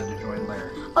Dustwood Valley to join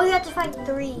Lair. Oh, you have to find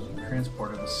 3.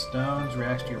 Transporter. The stones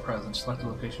reacts to your presence. Select the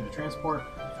location to transport.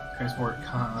 Transport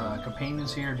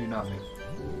companions here. Do nothing.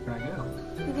 Where can I go?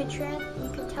 You can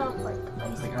teleport the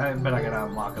place. I bet I gotta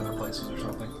unlock other places or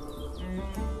something.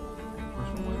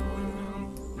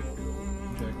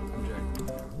 Check.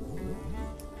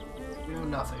 Do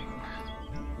nothing.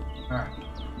 Alright.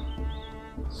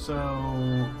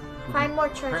 So... Find more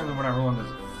treasure. Apparently we're not rolling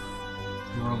this.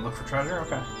 You want to look for treasure?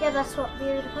 Okay. Yeah, that's what we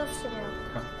were supposed to do.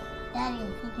 Okay.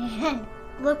 Daddy,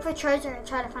 Look for treasure and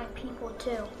try to find people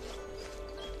too.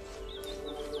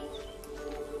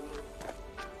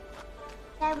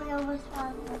 Dad, we almost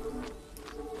found something.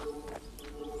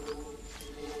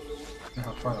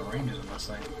 How far the range is in this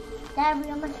thing. Dad,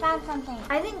 we almost found something.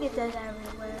 I think it does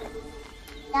everywhere.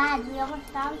 Dad, we almost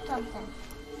found something.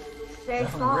 Very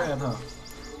Definitely small. red, huh?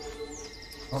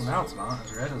 Well, now it's not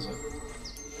as red as it.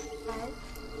 Red.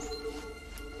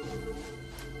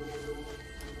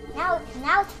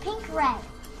 Now it's pink red.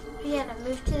 Yeah, now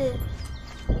move to the...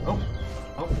 Oh.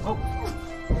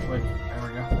 Wait, there we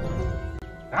go.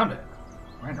 Found it.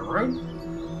 Right in the road?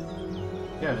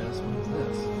 Yeah, it is. What is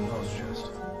this? Oh, it's just.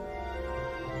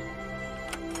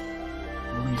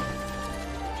 Ooh,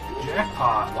 yeah.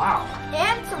 Jackpot. Wow.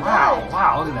 And some Wow. wood.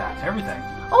 Wow, look at that. Everything.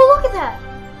 Oh, look at that.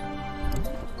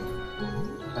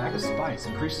 Bag of spice.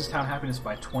 Increases town happiness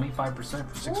by 25%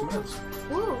 for 6 minutes.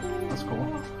 Ooh. That's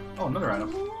cool. Oh, another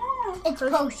item. It's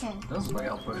potion. That looks like a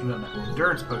health potion, doesn't it?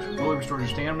 Endurance potion. Fully restores your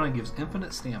stamina and gives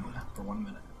infinite stamina for 1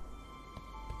 minute.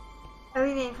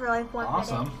 Everything for like 1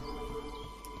 Awesome. minute.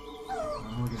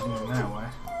 I'm looking at it that way.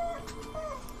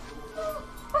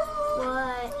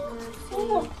 What? Let's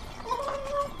see.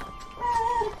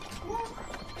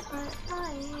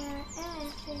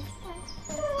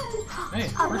 Hey,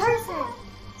 A person. person.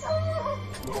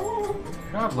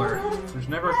 Traveler. There's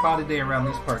never a cloudy day around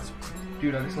these parts.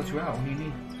 Dude, I just let you out. What do you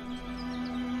need?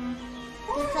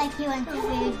 Just like you and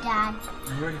food, Dad.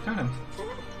 You already got him.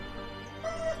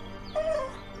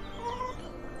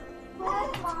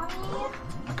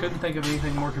 I couldn't think of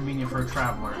anything more convenient for a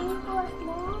traveler.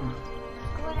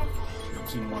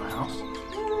 See you want a house?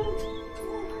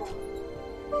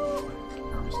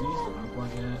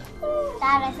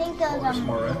 Dad, I think those are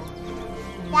more red.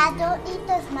 Dad, don't eat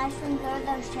those mushrooms or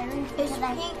those cherries It's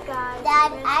because pink, guys.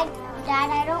 Dad,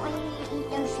 I don't want you to eat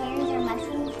those cherries or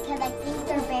mushrooms because I think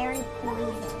they're very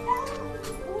poison.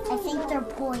 I think they're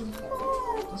poison.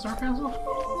 Is our pencil?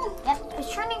 Yep.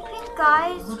 It's turning pink,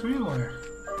 guys. What's real there?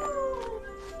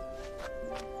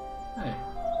 Hey.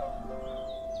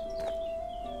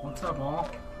 What's up, all?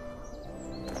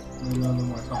 No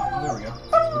more talk. Oh, there we go.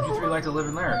 Would you three like to live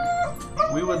in Lyric?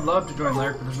 We would love to join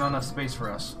Lyric, but there's not enough space for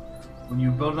us. When you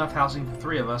build enough housing for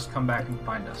 3 of us, come back and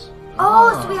find us.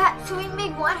 Oh, so we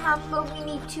made 1 house, but we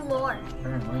need 2 more.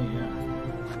 Apparently, yeah.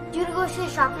 Do you want to go to the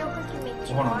shop real quick and make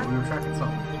 2 Hold more? on, we were tracking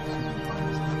something. See if we can find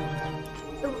this.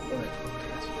 Ooh, ooh. Wait,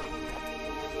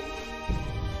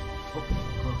 oh,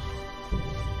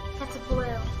 close. That's a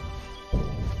blue.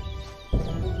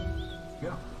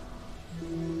 Yeah.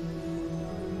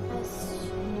 That's...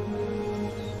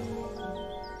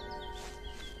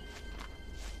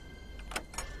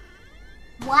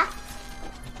 What?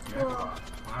 Jackpot.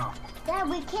 Wow. Dad,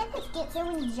 we can't just get so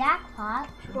many jackpots.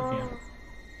 Sure we can.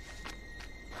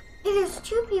 Hey, there's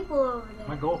 2 people over there.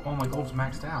 My gold, oh, my gold's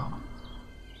maxed out.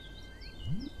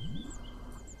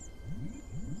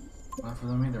 Not for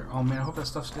them either. Oh man, I hope that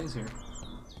stuff stays here.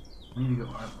 We need to go.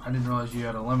 I didn't realize you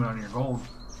had a limit on your gold.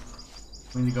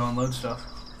 We need to go unload stuff.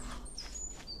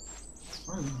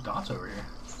 What are these dots over here?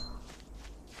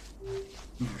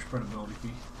 Use your spreadability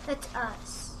key. That's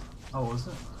us. Oh, is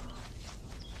it?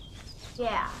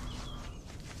 Yeah.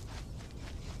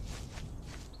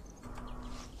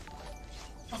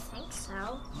 I think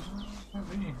so. Might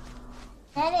be.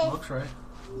 Daddy, Looks right.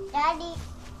 Daddy,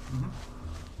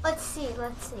 Let's see,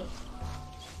 let's see.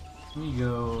 We need to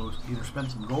go either spend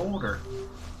some gold or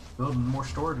build more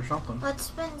storage or something. Let's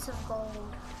spend some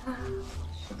gold.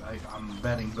 I'm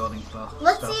betting building stuff.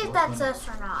 Let's see if that's us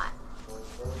or not.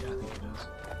 Yeah, I think it is.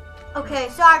 Okay,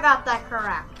 so I got that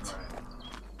correct.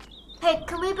 Alright. Hey,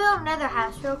 can we build another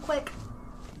house real quick?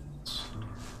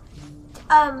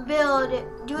 build.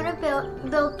 Do you want to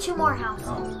build 2 more houses?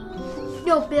 Oh,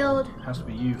 No, build. it has to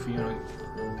be you. Fiona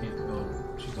can't build.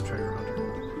 She's the treasure hunter.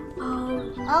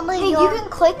 Oh my God. You can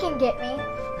click and get me.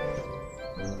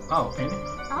 Oh, can you?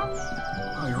 Oh.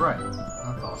 Oh, you're right.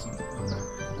 That's awesome.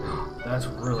 Okay. That's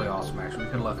really awesome, actually.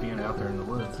 We could have left Fiona out there in the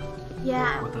woods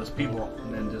Yeah. with those people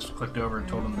and then just clicked over and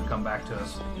told them to come back to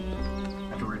us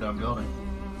after we're done building.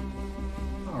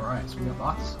 Alright, so we got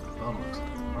lots of stuff. Well, looks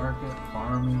like market,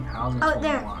 farming, housing. Oh, That's what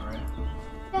there. we want, right?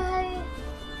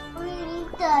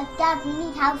 Dad, we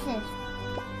need houses.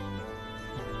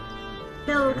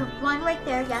 Build 1 right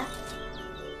there, yes.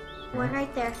 1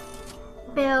 right there.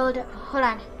 Build, hold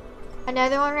on.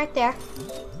 Another 1 right there.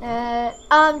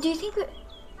 Do you think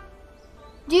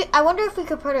I wonder if we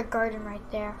could put a garden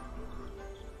right there.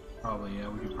 Probably, yeah.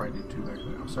 We could probably do 2 back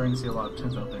there. I'm starting to see a lot of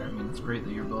tents out there. I mean, it's great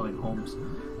that you're building homes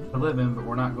to live in, but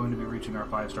we're not going to be reaching our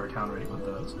 5-star town rating with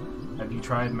those. Have you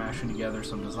tried mashing together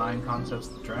some design concepts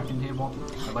at the drafting table?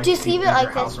 I'd like Just to see leave it bigger like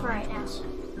house this for right now. arrangements.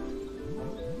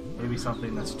 Maybe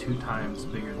something that's 2 times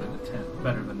bigger than a tent,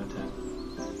 better than a tent.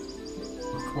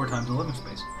 With 4 times the living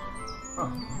space.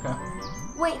 Oh, okay.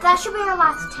 Wait, that should be our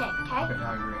last tent, okay? Okay,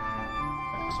 I agree.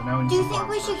 Okay, so now we need Do you some think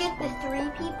we farms. should get the 3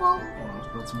 people? Hold on,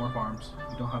 let's build some more farms.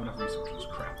 We don't have enough resources.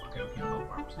 Crap. Okay, we can't build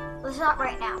farms. Let's not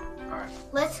right now. Alright,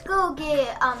 Let's go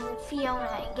get Fiona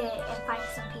and find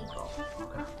some people.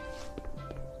 okay.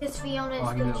 Because Fiona All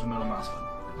I is can do is good. the middle mouse button.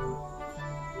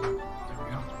 There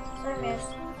we go. There it is.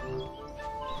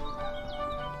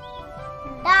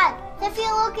 Dad,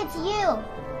 Sophia, look, it's you.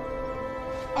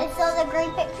 I saw the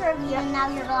great picture of you, and now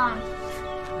you're gone.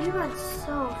 You run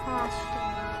so fast.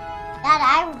 Dad,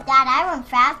 I run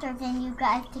faster than you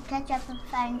guys to catch up and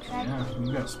find treasure. Yeah,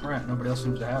 you got a sprint. Nobody else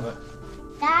seems to have it.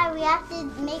 Dad, we have to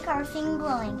make our thing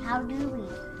glowing. How do we?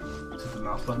 Let's hit the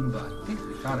mouse button, but I think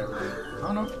we found it right.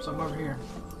 Oh no, something over here.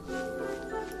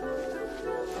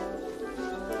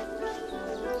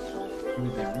 Maybe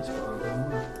they respawn. I don't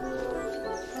know.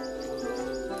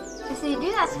 If they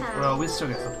do, that's kind of. Well, we still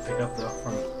got stuff to pick up though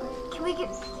from it. Can we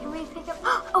pick up?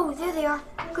 Oh, there they are.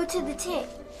 Go to the tent.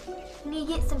 We need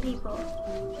to get some people.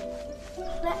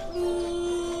 Let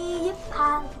me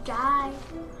apologize.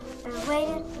 And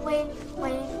waiting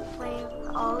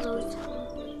for all those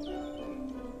times.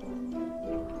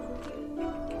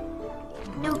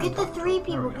 No, get the 3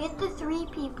 people. Get the 3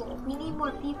 people. We need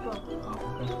more people. Oh,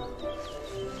 okay.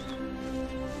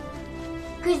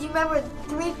 Because you remember,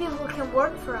 3 people can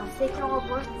work for us. They can all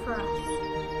work for us.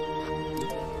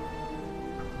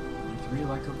 We 3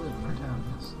 like to live in our town,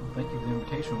 yes. Well, thank you for the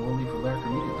invitation. We'll leave for Lyric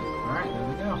immediately. Alright, there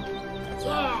we go.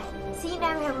 Yeah. See,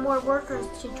 now we have more workers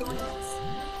to join us.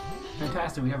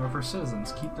 Fantastic, we have our first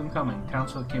citizens. Keep them coming.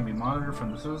 Townsfolk can be monitored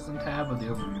from the citizen tab of the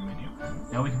overview menu.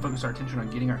 Now we can focus our attention on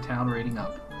getting our town rating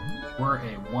up. We're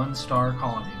a 1-star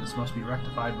colony. This must be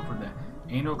rectified before the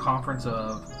annual conference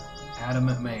of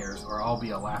adamant mayors, or I'll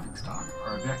be a laughingstock.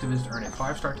 Our objective is to earn a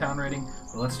 5-star town rating,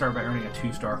 but let's start by earning a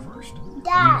 2-star first. We need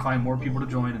to find more people to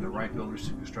join and the right builders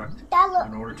to construct Dad, look.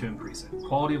 in order to increase it.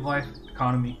 Quality of life,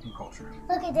 economy, and culture.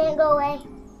 Look, it didn't go away.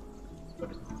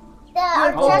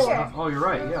 Our treasure. Oh, you're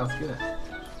right. Yeah, let's get it.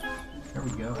 There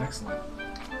we go. Excellent.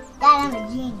 Dad, I'm a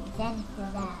genius. Thank you for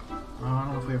that. I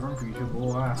don't know if we have room for you two, but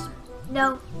we'll ask.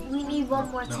 No, we need one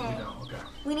more No, we tent. don't. Okay.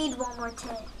 We need one more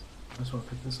tent. I just want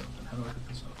to pick this up. Then how do I pick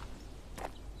this up?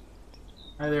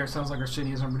 Hi there. Sounds like our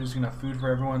city isn't producing enough food for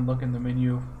everyone. Look in the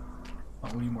menu. Oh,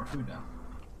 we need more food now.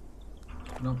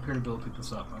 I don't appear to be able to pick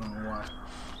this up. I don't know why.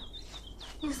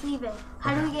 Just leave it.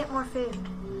 How do we get more food?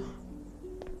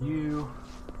 You.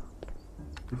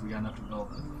 If we got enough to build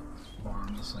the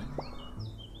farm, this thing.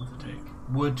 What's it take?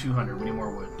 Wood 200. We need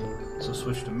more wood. So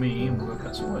switch to me and we'll go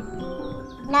cut some wood.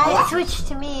 Now switch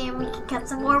to me and we can cut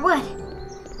some more wood.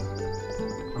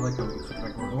 I like how we can switch back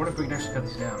and forth. What if we can actually cut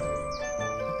these down?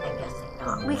 I'm guessing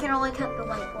not. We can only cut the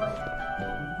white wood.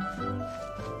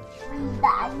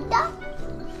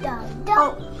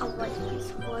 Oh, a white piece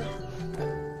of wood.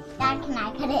 Dad, can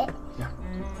I cut it? Yeah.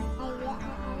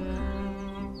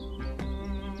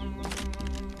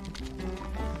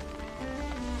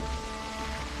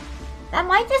 That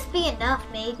might just be enough,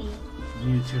 maybe. We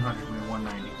needed 200. We need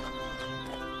 190.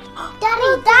 Daddy!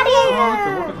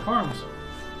 Oh, look at the farms.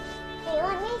 Hey,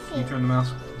 let me Can you see. turn the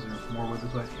mouse? Is there more wood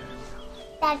this way? Yeah.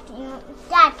 Dad,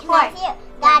 can I see it?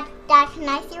 Dad, can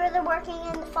I see where they're working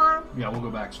in the farm? Yeah, we'll go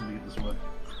back so we get this wood.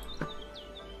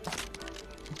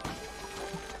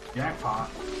 Jackpot.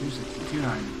 260,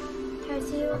 290. Can I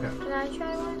see one? Okay. Can I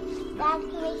try one? Dad,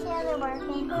 can we see how they're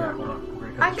working? Yeah, hold on. We're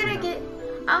gonna cut I'm this gonna tree get.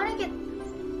 I wanna get.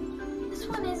 This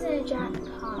one isn't a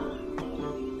jackpot.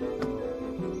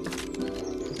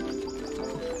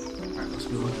 Alright, let's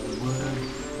Let's go look at the wood.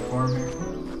 Farm here.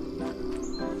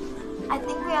 I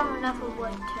think we have enough of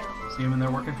wood too. See him in there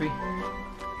working, Fee?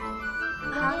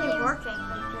 How are they working?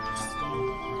 Like they're just standing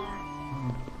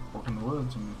there. Working the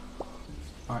woods and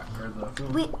or the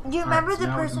field. Wait, do you remember the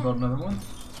now person? We can build another one.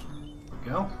 There we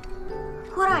go.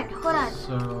 Hold on.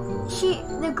 So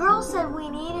The girl said we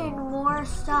needed more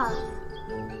stuff.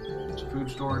 food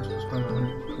storage,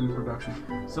 food production,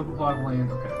 simplify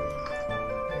land. Okay.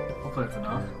 Hopefully that's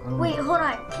enough. Wait, hold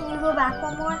on. Can you go back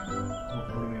one more? What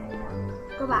do you mean one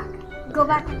more? Go back. Go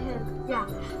back to him. Yeah.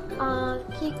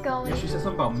 Keep going. Yeah, she said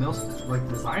something about mills, like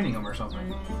designing them or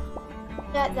something.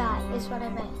 That is what I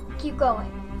meant. Keep going.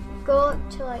 Go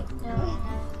to like no.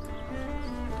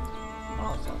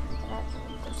 Also, that's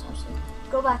those houses.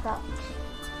 Go back up.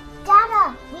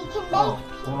 Dada, we can make. Oh,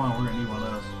 hold on, we're gonna need one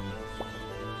of those.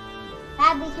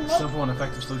 Dad, we can make. Simple and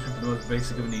effective solution for the most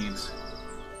basic of needs.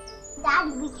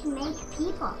 Dad, we can make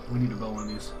people. We need to build one of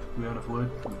these. Do we have enough wood?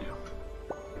 We do.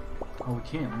 Oh, we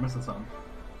can. We're missing something.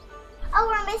 Oh,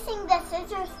 we're missing the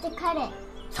scissors to cut it.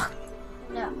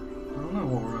 No. I don't know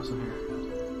what we're missing here.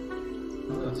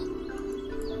 Look at this.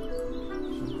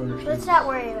 Let's not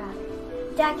worry about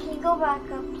it. Dad, can you go back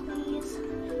up, please?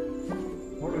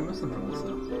 What are we missing from this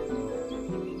though?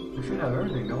 We should have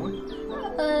everything, don't we?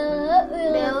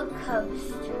 Milk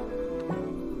coast.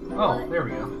 Oh, there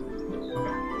we go.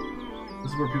 Okay.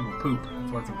 This is where people poop.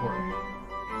 That's why it's important.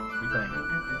 We think.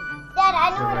 Dad, I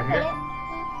know Is it where to right put here?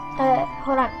 it.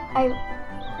 Hold on.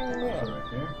 Is it right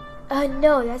there?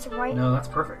 No, that's right. No, that's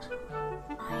perfect.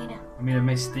 I know. I mean, it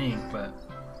may stink, but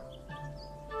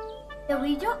No,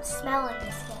 we don't smell in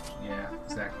this game. yeah,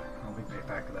 exactly. I don't think they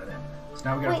factor that in. So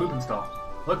now we got a poop install.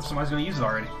 Look, somebody's gonna use it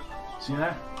already. See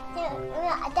that?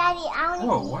 Daddy, I want to.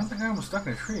 Whoa, why is the guy almost stuck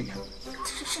in a tree again?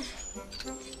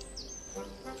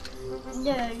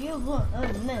 No, you won't.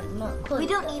 We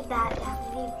don't need that.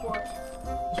 We need wood.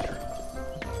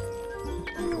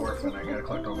 Dwarf, and I gotta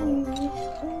collect all the wool.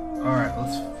 Alright,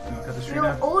 let's cut this tree You're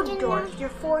down. old dwarf. You're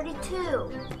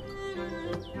 42.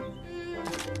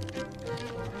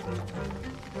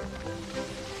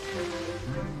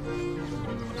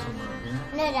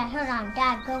 No, Dad, hold on.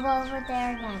 Dad, go over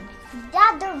there again.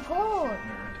 Dad, they're gold.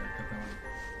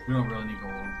 We don't really need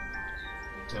gold.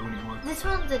 So we need one. This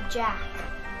one's a jack.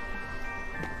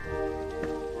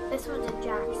 This one's a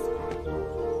jack.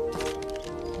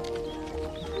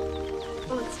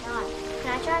 Oh, it's not.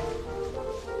 Can I try?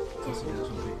 Let's see this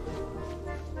one, Pete.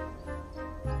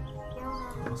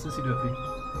 Yeah. Let's see do it, Pete.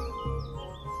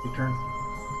 Your turn.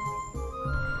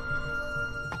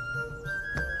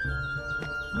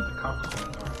 Look at the copper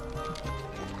stones are.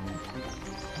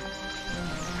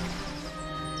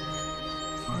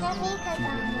 Let me cut Keep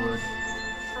down getting wood.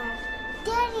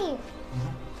 Daddy,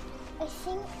 I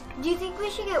think. Do you think we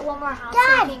should get one more house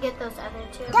Dad! so we can get those other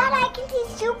two? Dad, I can see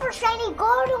super shiny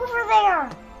gold over there.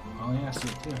 Oh yeah, I see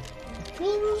it too.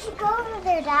 Maybe we should go over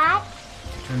there, Dad.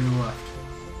 Turn to the left.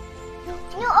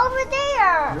 No, over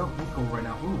there. We don't need gold right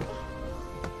now. Ooh.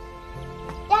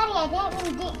 Daddy, I didn't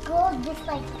even get gold. Just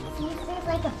like, see if there's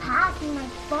like a path in my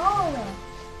phone. That's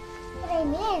what I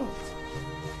meant.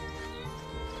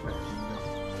 Right, here we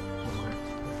go.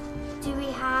 Do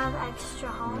we have extra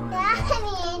home? Daddy,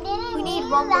 I didn't We need mean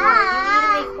one more.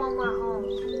 that. We need to make one more home.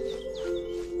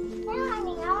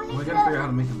 Daddy, I want to We gotta figure out how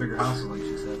to make a bigger house, like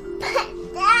she said.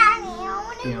 Daddy, I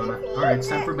want to Fiona. Alright, it's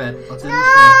time for bed. Let's end this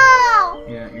day. No!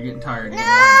 Yeah, you're getting tired. You're No!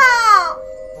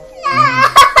 getting warm.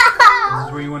 This No!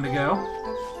 is where you want to go?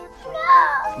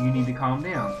 No! You need to calm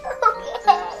down.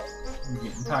 Okay. You're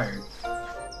getting tired.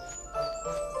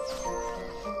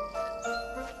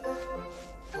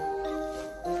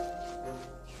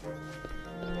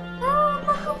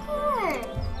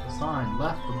 Sign.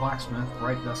 Left the blacksmith,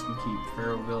 right Dusky Keep,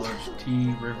 Pharaoh Village,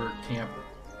 T River Camp,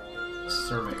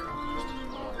 Surveyor.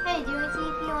 Hey, do you want to see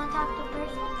if you want to talk to the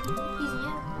person? He's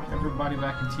new. Everybody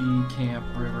back in T Camp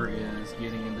River is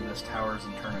getting into this Towers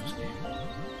and Turnips game.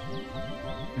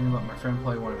 Hearing about my friend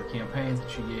play one of the campaigns, and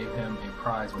she gave him a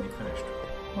prize when he finished.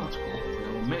 Oh, that's cool. We got a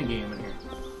little mini game in here.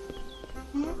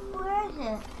 Where is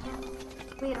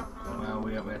it? We don't know. Well,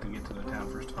 we have to get to the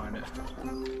town first to find it.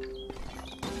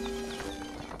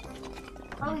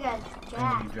 Oh, we got I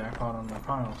Jack. need jackpot on my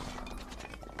piles.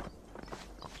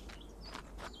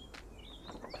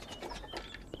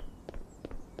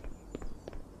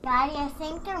 Daddy, I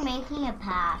think they're making a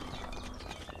path.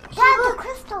 Dad, the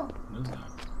crystal. What is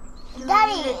that?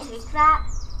 Daddy, is that?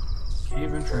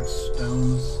 Cave entrance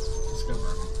stones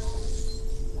discovered.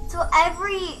 So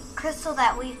every crystal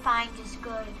that we find is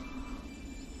good.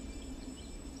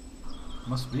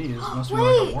 Must be. This must be like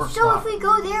a Wait, warp so spot. if we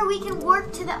go there, we can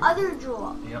warp to the other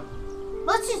jewel. Yep.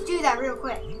 Let's just do that real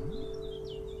quick.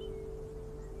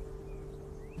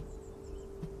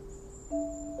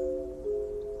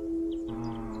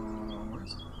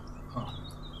 Where's it? Oh,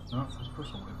 no, it's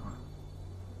personal waypoint.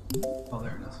 Oh,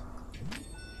 there it is.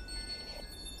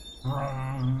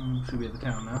 Should be at the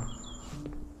town now.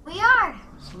 We are.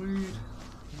 Sweet.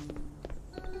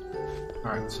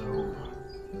 Alright, so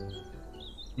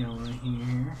you know, right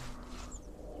here.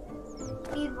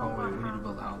 Need Oh one wait, we need more. to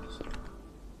build a house.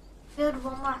 Build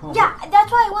one more. Oh. Yeah,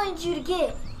 that's what I wanted you to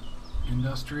get.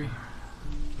 Industry.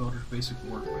 Builder's basic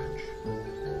workbench.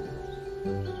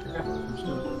 Yeah, let's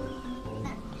do it.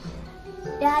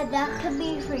 Dad, that could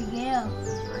be for you.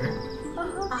 Right here.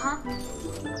 Uh-huh.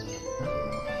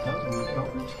 That was really built.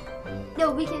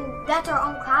 No, we can, that's our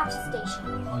own craft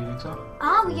station. Oh, you think so?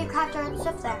 Oh, we can craft our own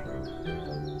stuff there.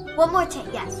 One more tank,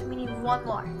 yes, we need one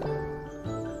more.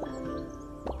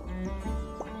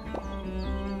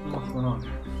 What's going on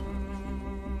here?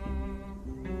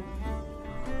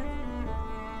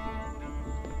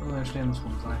 I don't really understand this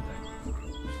whole design thing.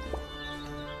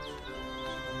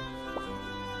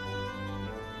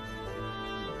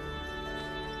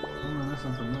 I'm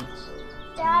missing from this.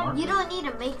 Dad, You don't need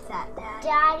to make that, Dad.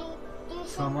 Daddy, do you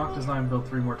So unlock design, build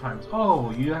 3 more times.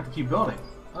 Oh, you have to keep building.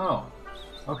 Oh,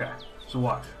 okay. So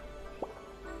watch.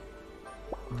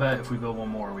 I bet if we build one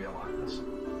more, we unlock this.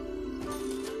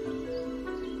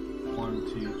 1, 2,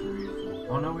 3, 4.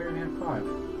 Oh no, we already have 5.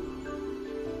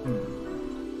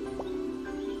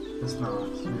 It's not.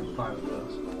 We have 5 of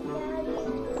those.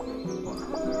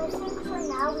 I think for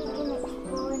now we can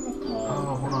explore the cave.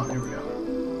 Oh, hold on. Here we go.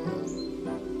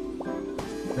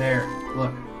 There.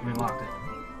 Look, we unlocked it.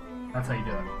 That's how you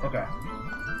do it. Okay.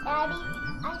 Daddy,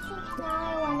 I think now I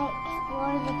want to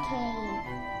explore the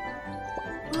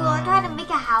cave. We learned how to make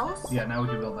a house? Yeah, now we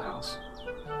can build the house.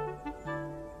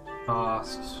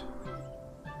 Costs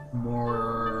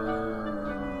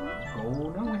more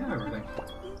gold. No, we have everything.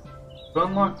 To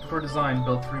unlock for design,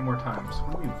 build 3 more times.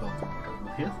 What do you mean build 3 more times?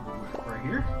 Here? Right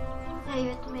here? Yeah, you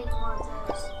have to make more of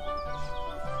those.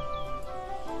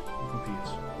 I'm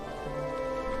confused.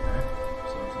 Okay,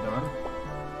 so it's done.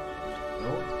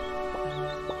 Build.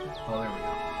 Oh, there we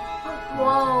go.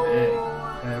 Whoa. Big.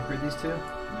 Can I upgrade these 2? No.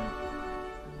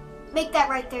 Make that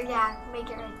right there, yeah. Make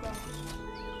it right there.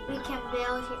 We can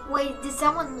build here. Wait, does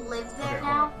someone live there Okay,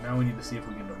 hold now? on. Now we need to see if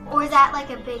we can demolish. Or is that like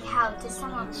a big house? Does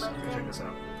someone Let's live check there? this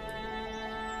out.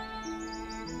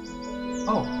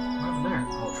 Oh, right there.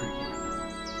 Oh,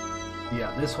 tree. Yeah,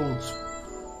 this holds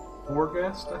 4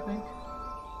 guests, I think.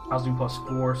 Housing plus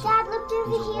 4. So Dad, look these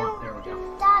over are here. one. There we go.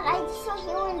 Dad, I saw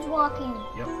humans walking.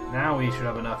 Yep. Now we should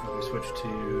have enough if we switch to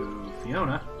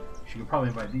Fiona. She could probably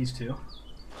invite these 2.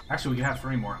 Actually, we can have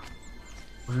 3 more.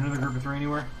 Was there another group of 3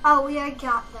 anywhere? Oh, we already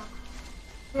got them.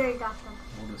 We already got them.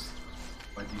 We'll just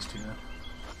invite these 2 then.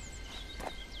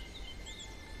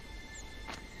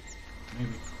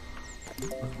 Maybe.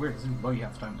 Looks weird. This is buggy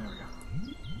half the time. There we go.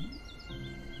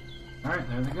 Alright,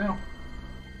 there they go.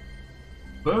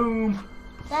 Boom!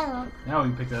 Dad, look. Now we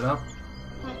can pick that up.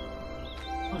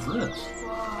 What's this?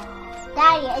 Whoa.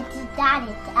 Daddy, it's a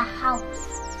house.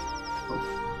 What's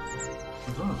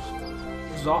this?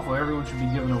 This is awful. Everyone should be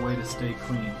given a way to stay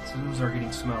clean. Citizens are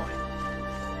getting smelly.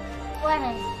 What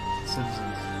is?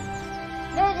 Citizens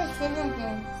They're the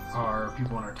citizens. are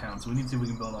people in our town, so we need to see if we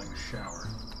can build like a shower.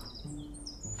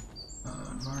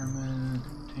 Environment,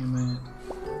 entertainment,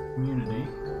 community,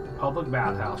 public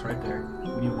bathhouse right there.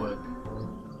 We need wood.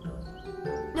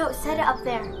 No, set it up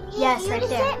there. Yes, You right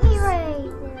just there. set me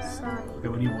right there. Sorry. Okay,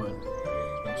 we need wood.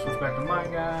 Switch back to my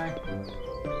guy.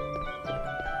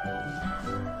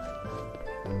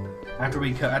 After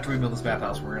we build this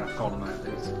bathhouse, we're gonna have to call tonight, I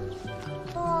think.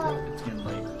 It's getting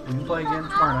late. We can play again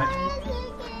tomorrow night.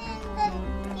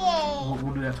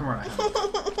 We'll do that tomorrow night.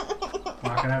 We're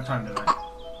not gonna have time tonight.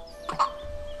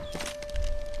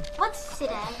 What's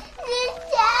today?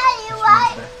 Daddy,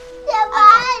 Wednesday.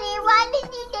 why did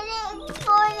you get it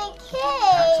explore the Last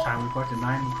cave? time we collected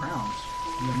 9 crowns.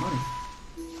 We got money.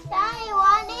 Daddy,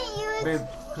 why didn't you? Babe,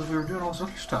 because we were doing all this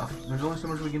other stuff. There's only so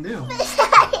much we can do.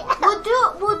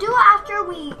 We'll do it after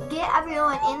we get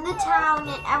everyone in the town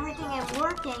and everything is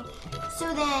working.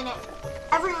 So then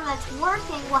everyone that's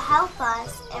working will help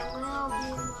us and we'll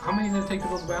be. How many did it take to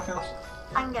build the bathhouse?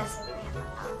 I'm guessing we have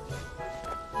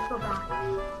enough. Go back.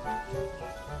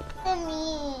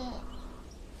 Me.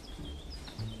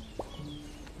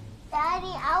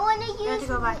 Daddy, I want to You have use.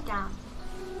 to go back down.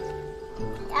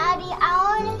 Daddy,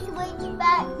 I want to switch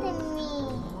back to me.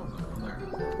 There it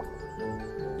is.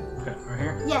 Okay, right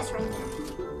here? Yes, right there.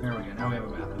 There we go. Now we have a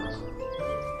bathhouse.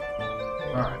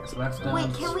 Alright, so that's done.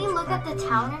 Wait, can we Switch look at back the to-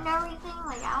 town and everything?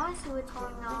 Like, I want to see what's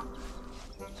going on.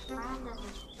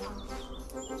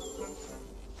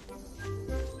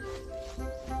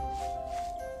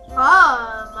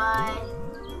 Oh my.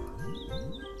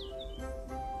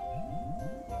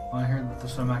 Well, I heard that the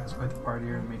Snowmac is quite the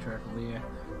partier and matriarch Leah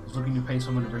is looking to pay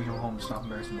someone to bring him home to stop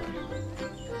embarrassing the people.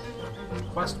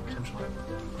 Quest, potentially.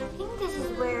 I think this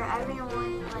is where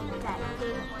everyone like that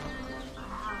kid went to our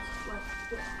house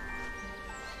was.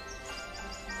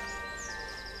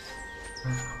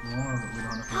 There's a couple more, but we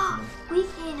don't have to them. We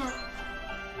can.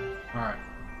 Alright.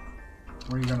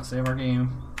 Where are you gonna save our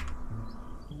game?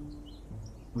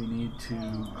 We need to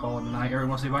call it a night.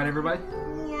 Everyone say bye to everybody?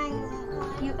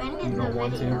 You ended You the don't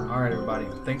want to? video. Alright, everybody.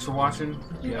 Thanks for watching.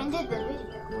 You ended the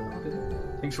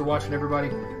video. Thanks for watching, everybody.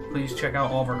 Please check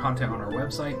out all of our content on our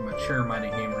website,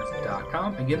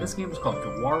 maturemindedgamers.com. Again, this game is called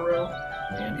Dewaro,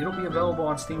 and it'll be available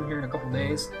on Steam here in a couple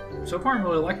days. So far, I'm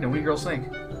really liking it. What do you girls think?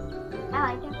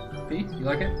 I like it. P, you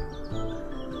like it?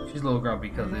 She's a little grumpy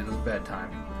because it is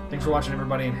bedtime. Thanks for watching,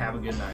 everybody, and have a good night.